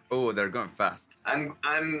 Oh, they're going fast. I'm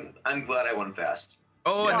glad I won fast.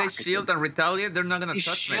 Oh, Yeah. and they shield and retaliate. They're not gonna He's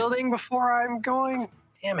touch me. shielding before I'm going.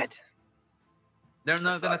 Damn it. They're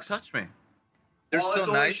not That gonna sucks. touch me. They're Well, so it's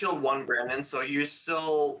only nice. shield 1, Brandon, so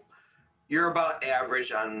you're about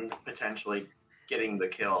average on potentially getting the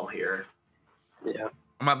kill here. Yeah.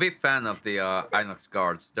 I'm a big fan of the Inox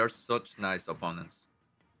guards. They're such nice opponents.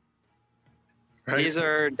 Right? These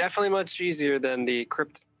are definitely much easier than the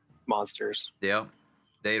crypt monsters. Yeah.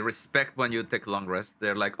 They respect when you take long rest.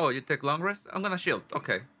 They're like, oh, you take long rest? I'm gonna shield.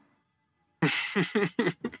 Okay.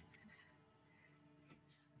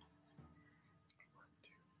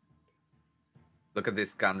 Look at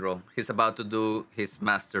this scoundrel. He's about to do his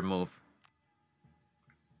master move.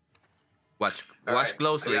 Watch All watch right.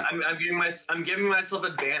 closely. I'm giving myself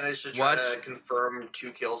advantage to try to Watch. confirm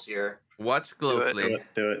 2 kills here. Watch closely.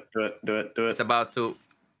 Do it. He's about to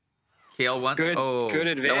kill one. Good, Oh, good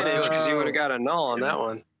that was advantage good. because you would have got a null on that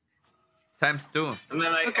one. Times 2. And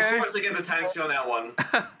then I Okay. unfortunately get the times 2 on that one.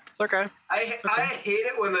 It's okay. I hate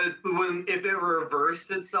it when if it reversed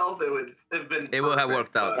itself, it would have been. It would have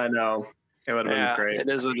perfect, worked out. but- I know. It would have Yeah, been great. it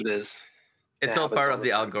is what it is. It's It all happens part all of the the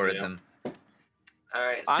time, algorithm. All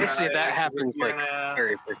right. Honestly, that actually, happens we're like gonna-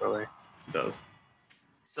 very frequently. It does.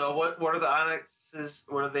 So what are the Onyxes?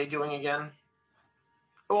 What are they doing again?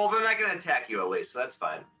 Well, they're not going to attack you at least, so that's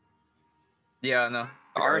fine. Yeah, no.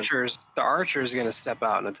 The archer's gonna step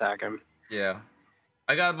out and attack him. Yeah.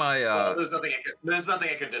 I got my Well, there's nothing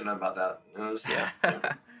I could do about that. It was- Yeah.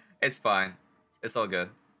 It's fine. It's all good.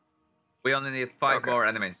 We only need 5 Okay. more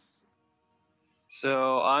enemies.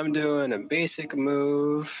 So I'm doing a basic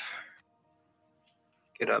move.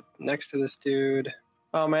 Get up next to this dude.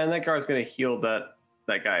 Oh man, that guard's gonna heal that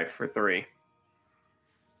guy for 3.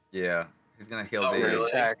 Yeah. He's gonna heal Oh, the really?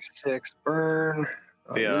 Attack 6 burn.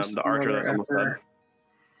 The archer that's almost dead.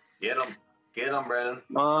 Get him, Brandon.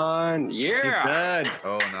 Come on. He's Yeah. dead.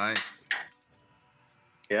 Oh, nice.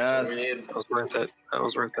 Yes. We need- That was worth it. That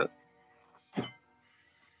was worth it.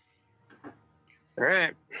 All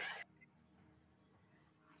right.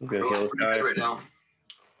 He's gonna heal this Pretty good guy. right now.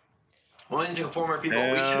 Well, need to 4 more people.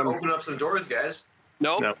 We should Um, open up some doors, guys.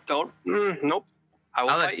 Nope. No. Don't. Nope. I will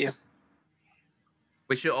Alex, fight you.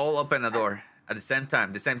 we should all open a door at the same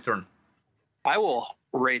time, the same turn. I will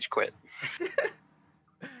rage quit.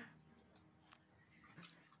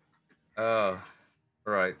 Oh,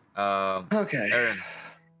 right. Okay. Aaron,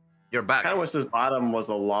 you're back. Kind of wish this bottom was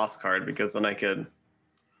a lost card because then I could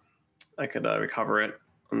recover it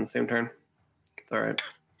on the same turn. It's all right.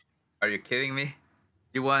 Are you kidding me?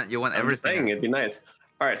 You want I'm just everything. saying it'd be nice.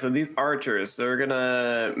 All right, so these archers, they're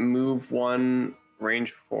gonna move 1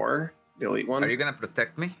 range 4, the elite one. Are you gonna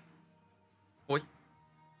protect me? Boy,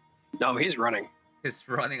 No, he's running. he's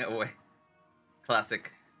running away.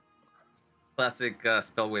 Classic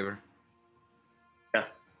spell waiver.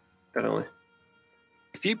 Definitely.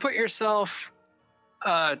 If you put yourself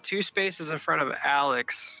 2 spaces in front of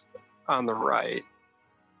Alex on the right,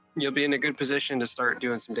 you'll be in a good position to start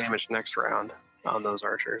doing some damage next round on those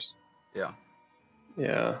archers. Yeah.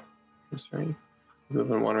 Yeah. Range 3.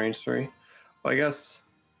 Moving 1 range 3. Well, I guess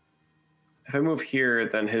if I move here,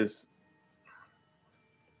 then his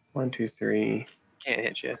 1, 2, 3. Can't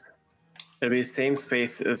hit you. It'd be the same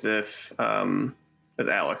space as if as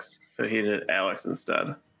Alex. So he did Alex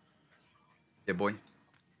instead. Yeah, boy.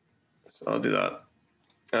 So I'll do that.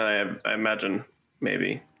 I imagine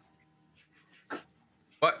maybe.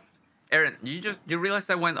 What? Aaron, you realize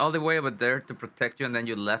I went all the way over there to protect you and then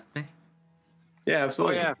you left me? Yeah, Oh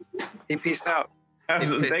absolutely. yeah, he peaced out.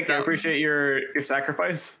 Absolutely. Pissed Thank you. I out. appreciate your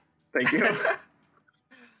sacrifice. Thank you.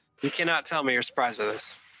 You cannot tell me you're surprised with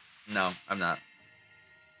this. No, I'm not.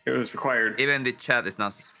 It was required. Even the chat is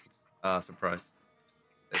not surprised.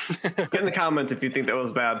 Get in the comments if you think that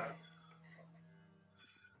was bad.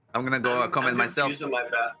 I'm gonna go comment myself. Using my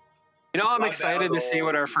bat. You know, I'm My excited to see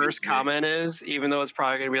what our battle first is- comment is, even though it's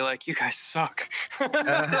probably gonna be like, "You guys suck." I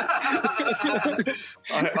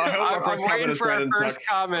hope our I'm first comment waiting is for our Brandon first sucks.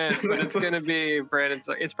 comment, but it's gonna be Brandon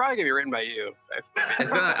sucks. It's probably gonna be written by you. I'm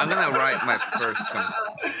gonna write my first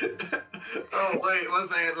comment. Oh wait, 1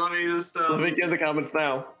 second. Let me just. Let me get in the comments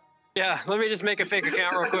now. Yeah, let me just make a fake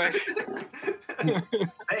account real quick.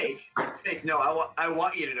 Fake. No, I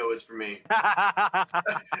want you to know it's for me.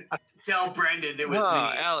 Tell Brandon it was Oh,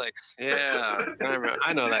 me. Alex. Yeah,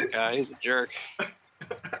 I know that guy. He's a jerk.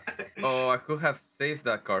 Oh, I could have saved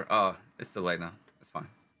that card. Oh, it's too late now. It's fine.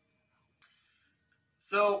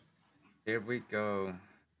 So Here we go.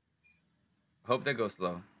 Hope that goes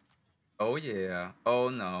slow. Oh yeah. Oh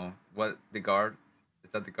no. What, the guard?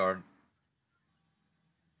 Is that the guard?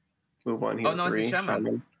 Move on Oh here. no, it's the 3.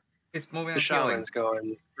 shaman. He's moving The and killing. shaman's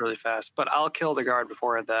going really fast, but I'll kill the guard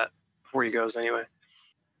before he goes anyway.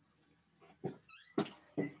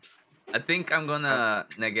 I think I'm gonna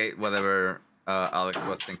negate whatever Alex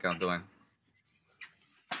was thinking of doing.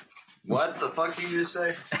 what the fuck did you just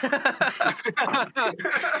say?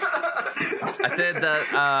 I said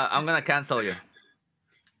that I'm gonna cancel you.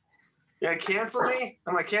 Yeah, cancel me.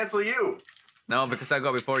 I'm gonna cancel you. No, because I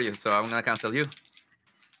go before you, so I'm gonna cancel you.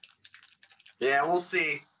 Yeah, we'll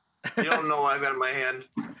see. You don't know what I've got in my hand.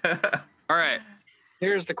 All right.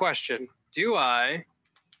 Here's the question: do I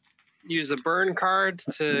use a burn card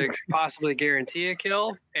to possibly guarantee a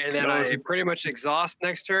kill, and then No, I just- pretty much exhaust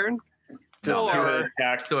next turn? Just No, do or an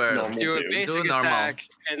attack. do it. normal Do a too. basic normal. attack,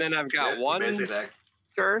 and then I've got Yeah, one basic attack.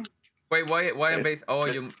 turn. Wait, why Yes. base? Oh,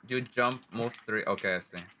 you jump, move 3. Okay, I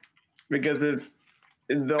see. Because if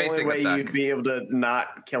the only Basic way attack. you'd be able to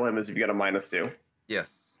not kill him is if you got a -2.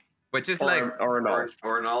 Yes. Which is Or, like, or a null.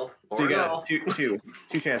 Or null. So Or you null. got two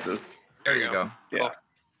chances. there you go. Yeah.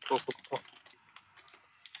 Cool.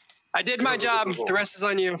 I did my job. The rest is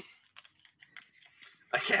on you.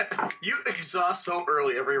 I can't. You exhaust so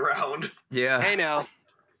early every round. Yeah. Hey now.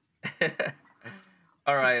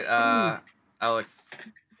 All right, Alex.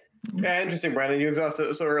 Yeah, interesting, Brandon. You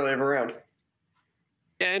exhausted so early every round.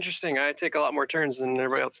 Yeah, interesting. I take a lot more turns than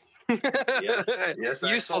everybody else. Yes,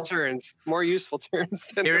 useful Axel. turns. More useful turns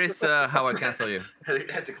than Here is how I cancel you. I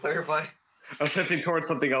had to clarify. I'm shifting towards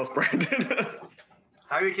something else, Brandon.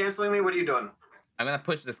 How are you canceling me? What are you doing? I'm gonna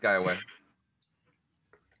push this guy away.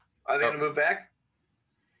 Are they Oh. gonna move back?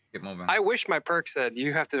 Keep moving. I wish my perk said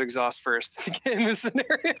you have to exhaust first to get in this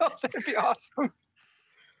scenario. That'd be awesome.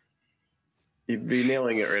 You'd be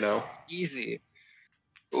nailing it right now. Easy.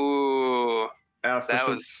 Ooh, Alex, that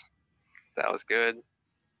this was good.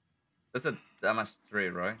 That's a damage 3,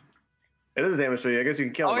 right? it is damage to you. I guess you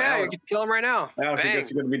can kill Oh him. yeah, you Alex, can kill him right now. Alex, I Bang. guess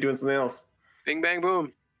you're going to be doing something else. Bing bang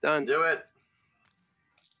boom. Done. Do it.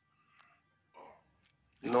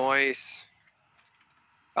 Nice.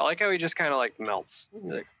 I like how he just kind of like melts.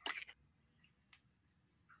 Like,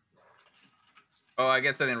 Oh, I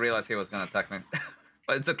guess I didn't realize he was gonna attack me.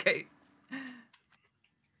 But it's okay.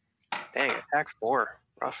 dang, attack 4.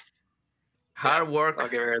 Rough. Hard I'll work.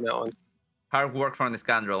 give her that one. Hard work from the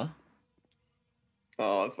scoundrel.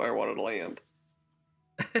 Oh, that's why I wanted to land.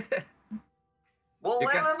 Well, You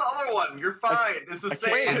land can- on the other one. You're fine. It's the I same.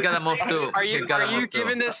 can't- He's it's gotta the move same too. distance. Are He's you gotta are you move too.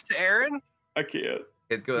 giving this to Aaron? I can't.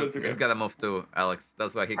 It's good. That's okay. He's gotta move too, Alex.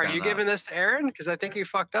 That's why he Are can. you giving this to Aaron? Because I think you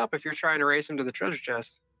fucked up if you're trying to race him to the treasure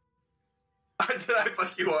chest. Did I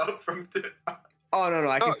fuck you up from? Oh, no,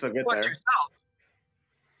 I can Oh, still get fuck there. yourself.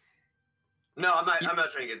 No, I'm not. I'm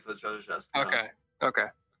not trying to get to the treasure chest. No. Okay.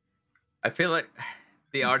 I feel like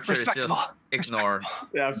the archer is Respectable. just ignored.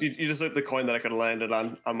 Yeah, so you just took the coin that I could have landed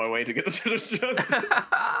on my way to get the treasure chest.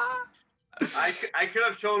 I could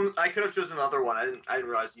have chosen. I could have chosen another one. I didn't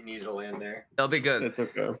realize you needed to land there. It'll be good. It's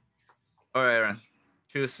okay. All right, Aaron.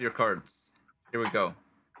 Choose your cards. Here we go.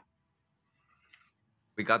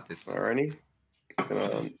 We got this. Alrighty.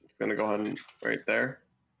 It's gonna go on right there.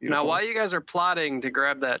 Now, Beautiful. while you guys are plotting to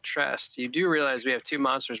grab that chest, you do realize we have 2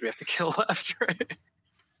 monsters we have to kill left, right?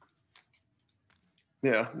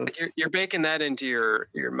 Yeah, Like that's you're baking that into your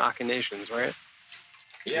machinations, right?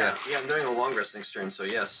 Yeah, I'm doing a long rest next turn. So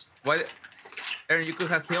yes. Why, Aaron? You could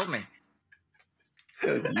have killed me.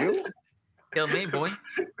 you. Kill me, boy.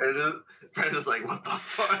 Brandon's like, what the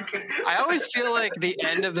fuck? I always feel like the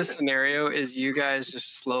end of the scenario is you guys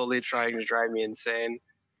just slowly trying to drive me insane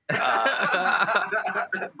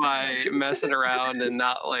by messing around and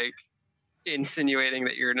not like insinuating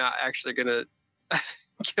that you're not actually gonna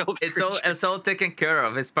kill the It's all creatures. taken care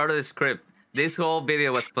of. It's part of the script. This whole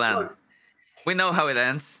video was planned. Look, We know how it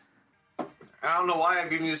ends. I don't know why I'm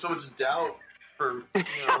giving you so much doubt. For I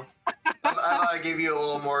thought I gave you a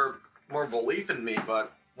little more belief in me,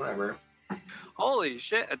 but whatever. Holy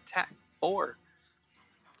shit! Attack 4.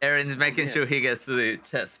 Aaron's making Yeah. sure he gets to the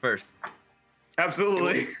chest first.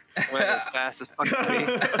 Absolutely. Went as fast as fucking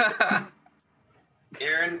me.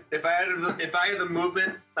 Aaron, if I had the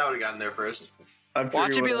movement, I would have gotten there first. I'm sure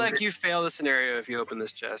Watch it be will. like you fail the scenario if you open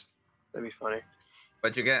this chest. That'd be funny.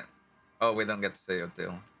 But you get. Oh, we don't get to say your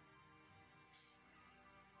deal.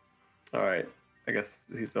 All right. I guess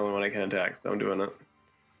he's the only one I can attack, so I'm doing it.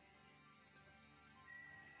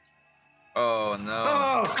 Oh no!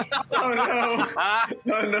 Oh! Oh no! Ah,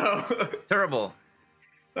 Oh no! Terrible.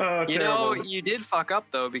 Oh, You know, terrible. you did fuck up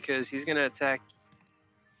though because he's gonna attack.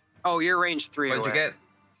 Oh, you're range 3 What'd you away. get?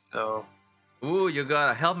 So Ooh, you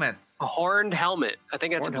got a helmet. a horned helmet. I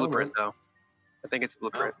think that's Horned a blueprint helmet. though. I think it's a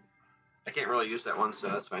blueprint. I can't really use that one, so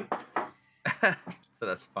that's fine. So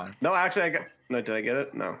that's fun. No, actually, I got. No, did I get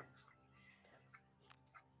it? No,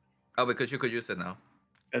 Oh, because you could use it now.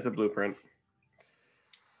 it's a blueprint.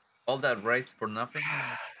 All that race for nothing?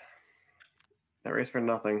 That race for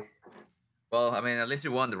nothing. Well, I mean, at least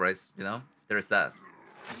you won the race, you know? There's that.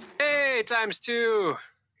 Hey, ×2.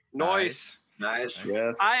 Nice. Nice.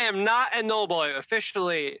 Yes. I am not a null boy.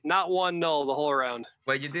 Officially, not one null the whole round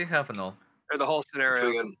Wait, you did have a null. or the whole Pretty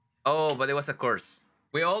scenario. good. Oh, but it was a course.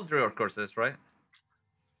 We all drew our courses, right?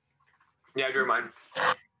 Yeah, I drew mine.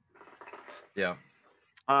 Yeah.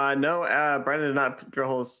 No, Brandon did not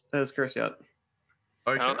draw his curse yet.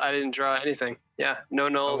 Are you No, sure? I didn't draw anything. Yeah, no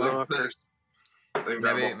nulls, Oh, no this- curse.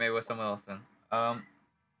 Maybe it was someone else then.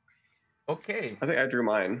 Okay. I think I drew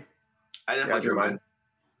mine. I Yeah, I definitely drew mine.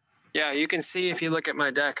 Yeah, you can see if you look at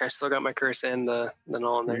my deck, I still got my curse and the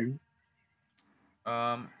null in there. Mhm.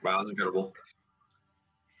 Wow, Wow, that's incredible.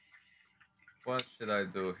 what should I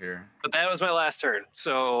do here? But that was my last turn,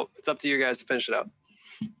 so it's up to you guys to finish it up.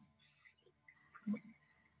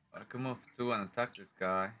 I could move 2 and attack this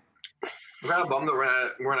guy. I'm kind of bummed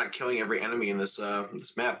that we're not killing every enemy in this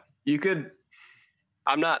this map. You could.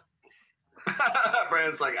 I'm not.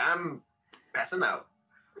 Brandon's like, I'm passing out.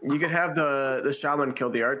 You could have the shaman kill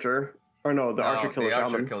the archer. Or no, the archer kill the archer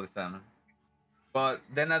shaman. killed the salmon. But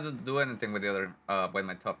then I don't do anything with the other, with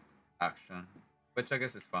my top action, which I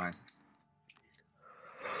guess is fine.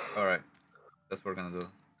 All right, that's what we're gonna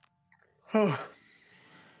do.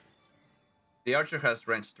 The archer has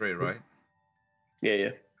range 3, right? Yeah.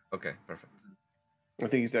 Okay, perfect, I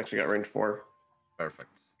think he's actually got range 4. perfect.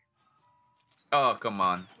 Oh, come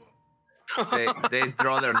on. They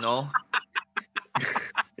draw their null.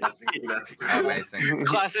 That's incredible. Amazing.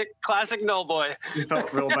 classic null boy. He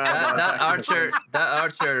felt real bad. about That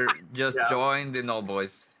archer just Yeah. joined the null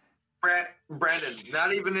boys. Brandon,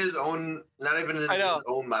 not even his own I know. his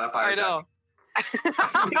own modifier. I know.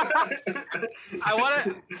 I want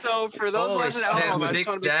to. So for those Holy watching at home, I just 6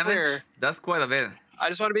 want to be damage. clear. That's quite a bit. I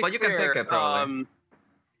just want to be But you clear. can take it, probably.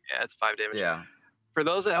 Yeah, it's 5 damage. Yeah. For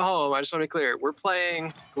those at home, I just want to be clear. We're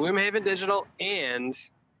playing Gloomhaven Digital and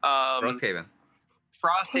Frosthaven.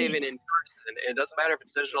 Frosthaven in person. It doesn't matter if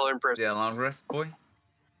it's digital or in person. Yeah, long rest boy.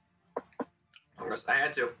 I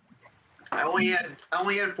had to. I only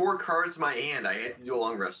had 4 cards in my hand. I had to do a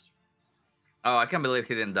long rest. Oh, I can't believe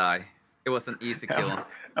he didn't die. It was an easy kill.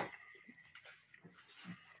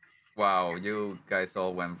 Wow, you guys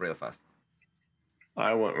all went real fast.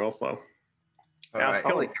 I went real slow. All Alex, right.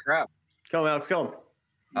 kill Holy him. crap. Kill him, Alex, kill him.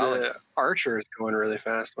 The Alex. archer is going really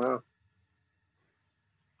fast. Wow.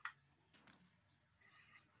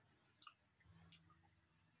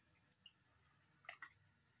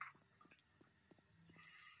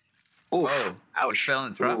 Oof. Oh, Ouch. fell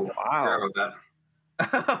in the trap. Ooh, Wow. sorry about that.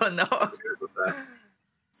 Oh no. Sorry about that.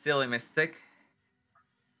 Silly mistake.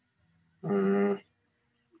 It's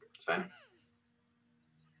fine.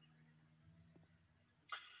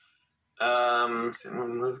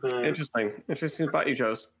 Movement. Interesting spot you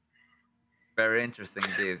chose. Very interesting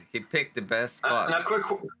indeed. He picked the best spot. Now, quick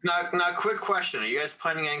question: Are you guys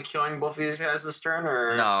planning on killing both of these guys this turn,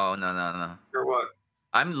 or No. or what?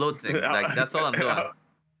 I'm looting. Like that's all I'm doing.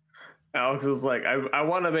 Alex is like, I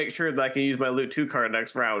want to make sure that I can use my loot 2 card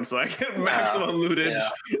next round so I get maximum lootage.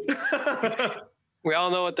 We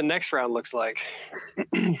all know what the next round looks like.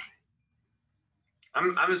 I'm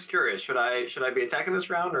just curious. Should I be attacking this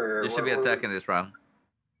round, or You should be attacking this round.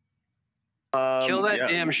 Kill that yeah.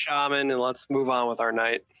 damn shaman and let's move on with our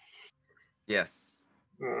night. Yes.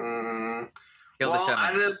 Mm, Kill the well,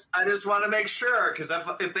 shaman. I just want to make sure because if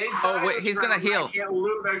they Oh, die wait, this he's gonna round, heal. I can't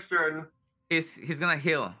loot next turn. He's gonna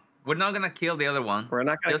heal. We're not gonna kill the other one. We're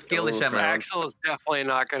not gonna Just kill the this shaman. round. Axel is definitely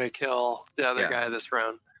not going to kill the other Yeah. guy this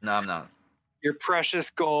round. No, I'm not. Your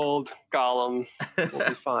precious gold golem will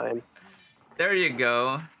be fine. There you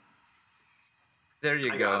go. There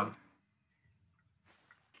you I go. got him.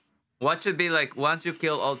 What should be like once you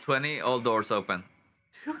kill all 20, all doors open?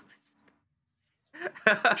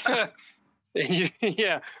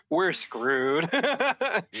 Yeah, we're screwed.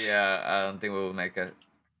 Yeah, I don't think we will make it.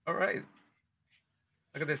 All right.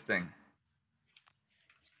 Look at this thing.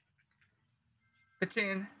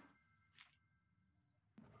 Ka-ching.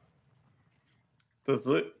 Does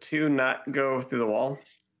loot 2 not go through the wall?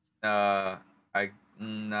 No. I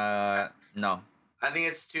think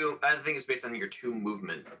it's based on your 2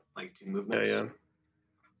 movement, like 2 movements.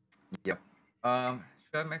 Yeah.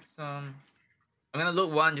 Should I make some? I'm gonna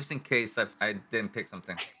loot one just in case I didn't pick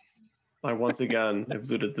something. I once again have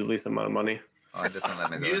looted the least amount of money. Oh, it doesn't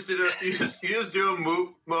let me do You it. just did you just do a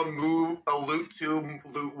loot 2,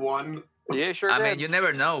 loot 1. Yeah, sure I did. mean, you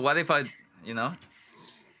never know. What if I, you know?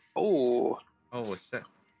 Oh. Oh shit!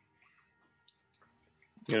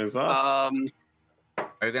 Exhaust.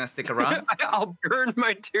 Are you gonna stick around? I'll burn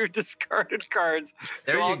my 2 discarded cards,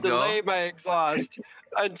 There so you I'll go. delay my exhaust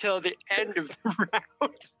until the end of the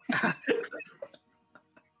round.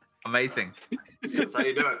 Amazing. That's how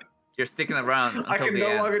you do it. You're sticking around until I can the no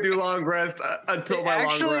end. longer do long rest until my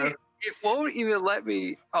long rest. It won't even let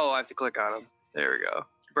me. Oh, I have to click on them. There we go.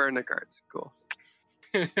 Burn the cards. Cool.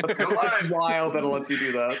 It's wild that it lets you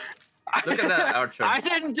do that. Look at that, Archer. I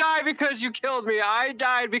didn't die because you killed me. I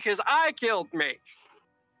died because I killed me.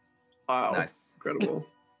 Wow. Nice. Incredible.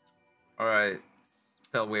 All right,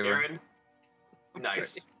 Spellweaver. Aaron.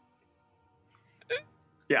 Nice.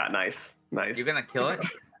 Yeah, nice. Nice. You're gonna kill it?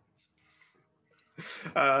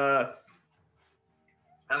 Uh,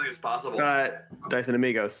 I think it's possible. Dyson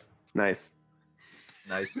Amigos. Nice.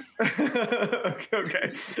 Nice. okay.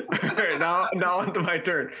 All right, now onto my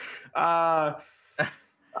turn. I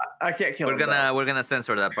can't kill We're him. gonna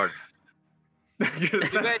censor that part. Too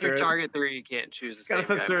bad your target 3 you can't choose the Gotta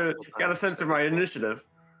same guy censor. multiple Gotta times. censor my initiative.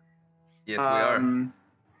 Yes, we are.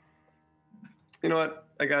 You know what?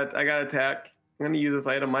 I got attack. I'm gonna use this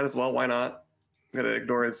item. Might as well. Why not? I'm gonna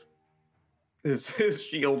ignore his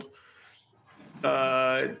shield. We'll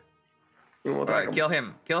All attack right, him. kill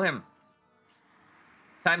him. Kill him.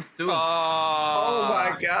 Times 2. Oh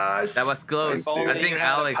my gosh. That was close. If only I think you had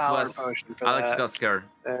a Alex power was. potion for Alex that. got scared.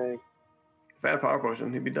 Dang. If I had a power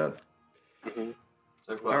potion, he'd be dead. Mhm.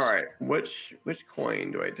 So All close. right, which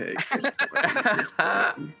coin do I take?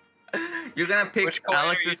 You're gonna pick Which coin are you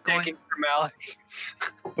Alex's coin. taking from Alex?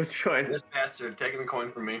 Which coin? This bastard taking the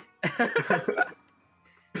coin from me.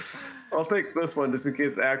 I'll take this one just in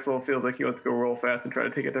case Axel feels like he wants to go real fast and try to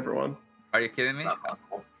take a different one. Are you kidding me? It's not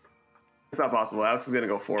possible. It's not possible. Alex is gonna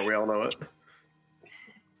go 4. We all know it.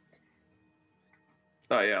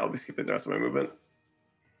 Oh yeah, I'll be skipping the rest of my movement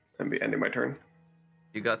and be ending my turn.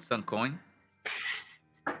 You got some coin?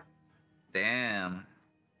 Damn.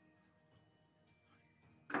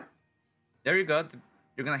 There you go.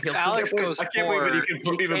 You're gonna heal Alex 2. goes I can't believe that you can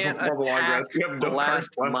forward. even can't perform a long attack rest. You have the no last cards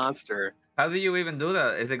left. monster. How do you even do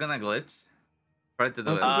that? Is it gonna glitch? Try to do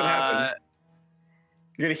Oh, it. gonna happen?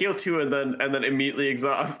 You're gonna heal 2 and then immediately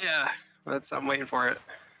exhaust. Yeah, I'm waiting for it.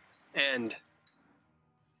 And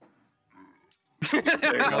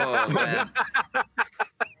There you go. Oh man.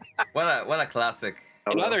 What a classic.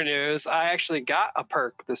 Oh, in well. other news, I actually got a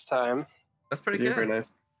perk this time, That's pretty You're very good.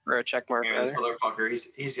 nice. or a check mark. Yeah, this rather. motherfucker,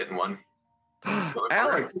 he's getting one.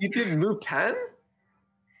 Alex, you didn't move 10?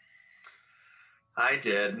 I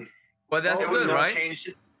did. Well, that's Oh, It was good, no right? change.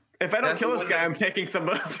 If I don't That's kill this what guy, it- I'm taking some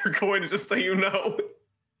other coins just so you know.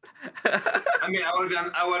 I mean,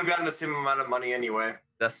 I would have gotten the same amount of money anyway.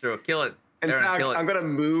 That's true. Kill it. In Aaron, fact, kill it. I'm gonna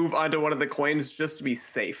move onto one of the coins just to be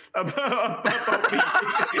safe. He's I'm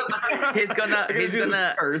gonna do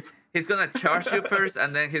this first. he's gonna charge you first,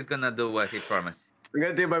 and then he's gonna do what he promised. I'm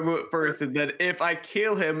gonna do my move first, and then if I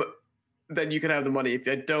kill him, then you can have the money. If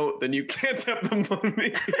I don't, then you can't have the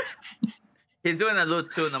money. He's doing a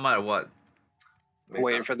loot too, no matter what. I'm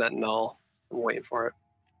waiting for that null. I'm waiting for it.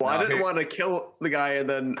 Well, I No, didn't here- want to kill the guy and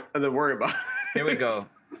then worry about it. Here we go.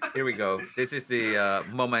 Here we go. This is the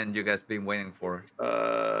moment you guys been waiting for.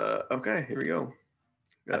 Okay, here we go.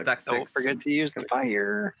 Gotta- Attack 6. Don't forget to use the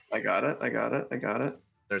fire. I got it.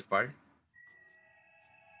 There's fire.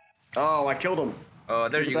 Oh, I killed him. Oh,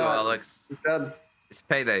 there Look you at go, that. Alex. He's dead. It's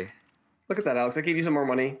payday. Look at that, Alex. I gave you some more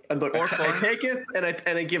money. And look, I 4 coins. taketh and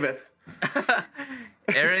I giveth.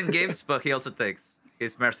 Aaron gives, but he also takes.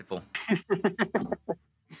 He's merciful.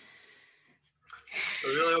 I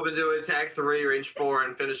was really hoping to attack 3, range 4,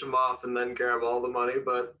 and finish him off, and then grab all the money,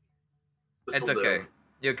 but It's this'll do. okay.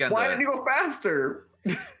 You can Why do didn't it. you go faster?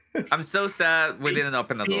 I'm so sad we didn't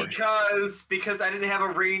open the door. Because I didn't have a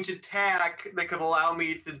range attack that could allow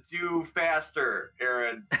me to do faster,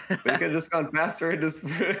 Aaron. You could have just gone faster and just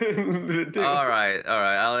All right,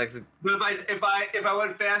 Alex. But if I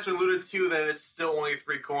went faster and looted 2, then it's still only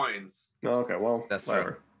 3 coins. No, okay, well, That's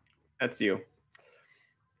whatever. true. That's you.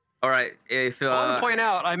 All right, if I want to point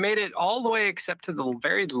out, I made it all the way except to the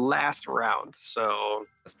very last round, so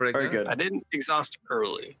that's pretty Very good. good. I didn't exhaust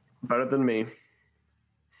early. Better than me.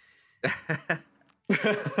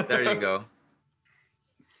 There you go.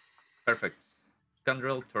 Perfect.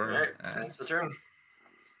 Gundrill turn. Alright, that's the turn.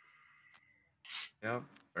 Yep.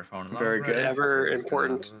 Perform Very long good. rest. Ever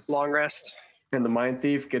important Goes- long rest. And the Mind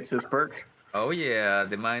Thief gets his perk. Oh yeah,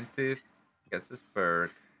 the mind thief Gets his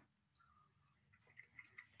perk.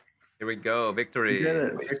 Here we go. Victory. You did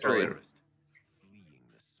it. Victory. Fleeing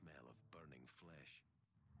the smell of burning flesh.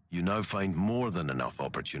 You now find more than enough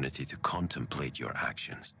opportunity to contemplate your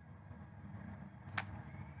actions.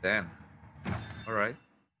 Damn. All right.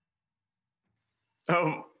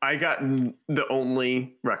 Oh, I got the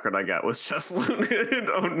only record I got was chest wounded.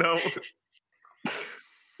 Oh no.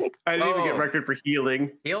 I didn't even get record for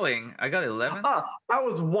healing. Healing. I got 11. I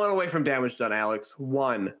was 1 away from damage done, Alex.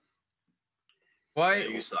 1. Why? Yeah,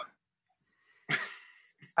 you suck.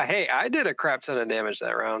 Hey, I did a crap ton of damage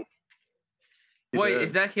that round. Wait,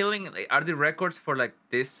 is that healing? Are the records for like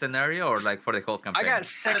this scenario or like for the whole campaign? I got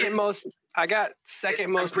second most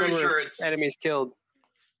pretty number sure of it's enemies killed.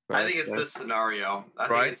 I think it's this scenario.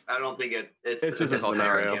 I don't think it's just a whole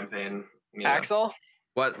scenario campaign. Yeah. Axel,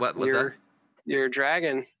 What was that? Your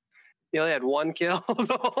dragon. You only had 1 kill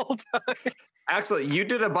the whole time. Actually, you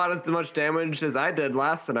did about as much damage as I did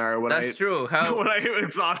last scenario when That's true. How? when I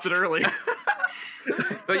exhausted early.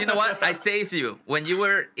 But you know what? I saved you when you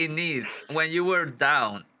were in need. When you were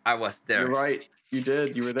down, I was there. You're right. You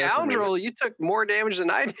did. You were there. Scoundrel, you took more damage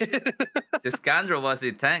than I did. The scoundrel was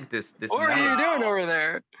the tank. This What are you doing over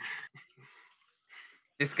there?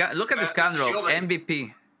 Look at the scoundrel Shielding.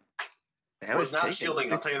 MVP. It was not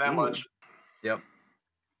shielding, I'll tell you that much. Yep.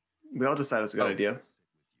 We all decided it's a good idea.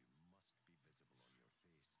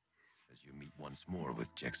 As you meet once more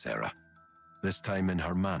with Jexera, this time in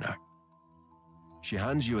her manor. She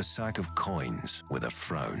hands you a sack of coins with a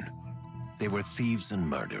frown. They were thieves and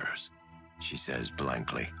murderers, she says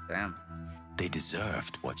blankly. Damn. They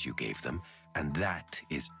deserved what you gave them, and that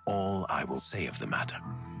is all I will say of the matter.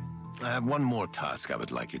 I have one more task I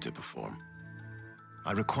would like you to perform.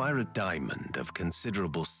 I require a diamond of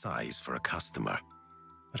considerable size for a customer,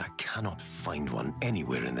 but I cannot find one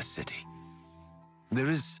anywhere in the city. There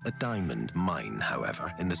is a diamond mine,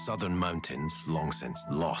 however, in the southern mountains, long since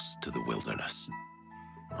lost to the wilderness.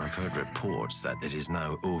 I've heard reports that it is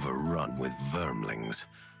now overrun with vermlings.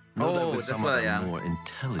 No doubt with that's some what of I the am. more I'm a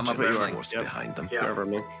intelligent vermling. force Yep. behind them. Yeah.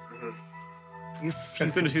 Vermling. If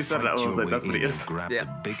As soon as you said that, I fight was your like, that's way what he in is. and grab Yeah.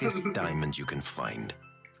 the biggest diamond you can find,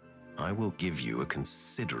 I will give you a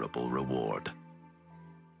considerable reward.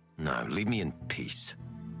 Now, leave me in peace.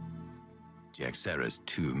 Jexera's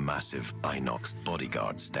 2 massive Inox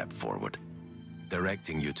bodyguards step forward,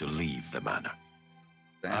 directing you to leave the manor.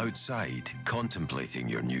 Damn. Outside, contemplating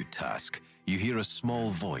your new task, you hear a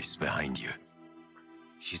small voice behind you.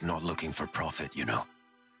 She's not looking for profit, you know.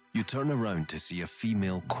 You turn around to see a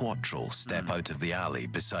female quattrel step out of the alley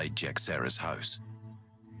beside Jexera's house.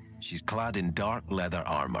 She's clad in dark leather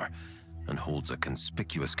armor and holds a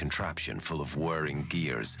conspicuous contraption full of whirring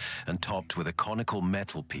gears and topped with a conical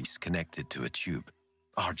metal piece connected to a tube.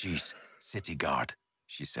 "RG's city guard,"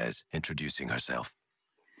 she says, introducing herself.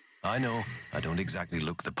 "I know I don't exactly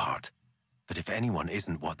look the part, but if anyone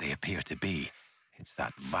isn't what they appear to be, it's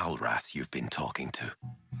that Valrath you've been talking to.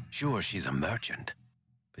 Sure, she's a merchant,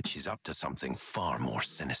 but she's up to something far more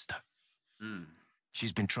sinister. Mm.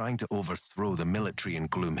 She's been trying to overthrow the military in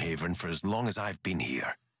Gloomhaven for as long as I've been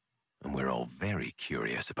here, and we're all very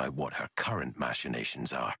curious about what her current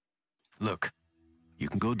machinations are. Look, you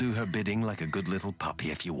can go do her bidding like a good little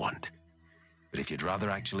puppy if you want. But if you'd rather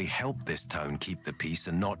actually help this town keep the peace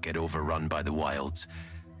and not get overrun by the wilds,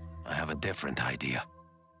 I have a different idea.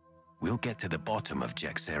 We'll get to the bottom of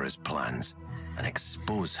Jexera's plans and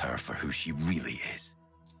expose her for who she really is."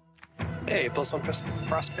 Hey, +1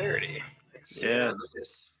 prosperity. Yeah.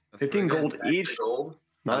 That's 15 pretty gold good. each. Gold.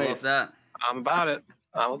 I love Nice. that. I'm about it.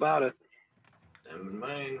 Diamond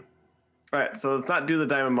mine. All right, so let's not do the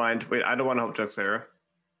diamond mine. Wait, I don't want to help Jexera.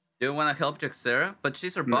 You want to help Jexera, but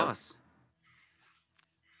she's our No. boss.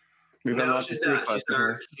 We've done No, lots she's of not.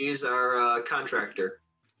 quests. She's our contractor.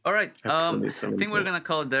 All right. Actually, I somebody think we're cool. gonna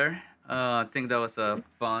call it there. I think that was a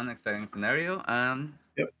fun, exciting scenario.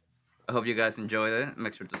 Yep. I hope you guys enjoyed it.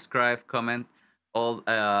 Make sure to subscribe, comment. All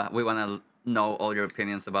we want to know all your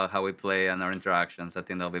opinions about how we play and our interactions. I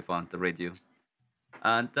think that'll be fun to read you.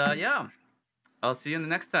 And yeah, I'll see you in the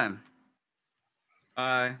next time.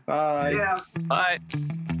 Bye. Bye. Yeah. Bye.